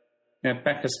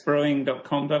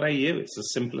bacchusbrewing.com.au, it's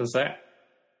as simple as that.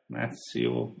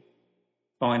 You'll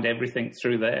find everything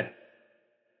through there.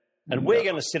 And we're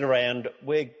going to sit around,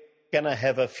 we're going to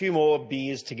have a few more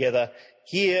beers together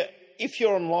here. If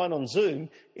you're online on Zoom,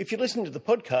 if you're listening to the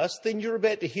podcast, then you're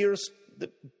about to hear us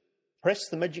press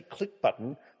the magic click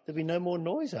button. There'll be no more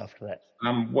noise after that.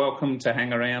 I'm welcome to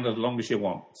hang around as long as you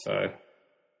want, so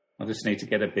I just need to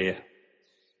get a beer.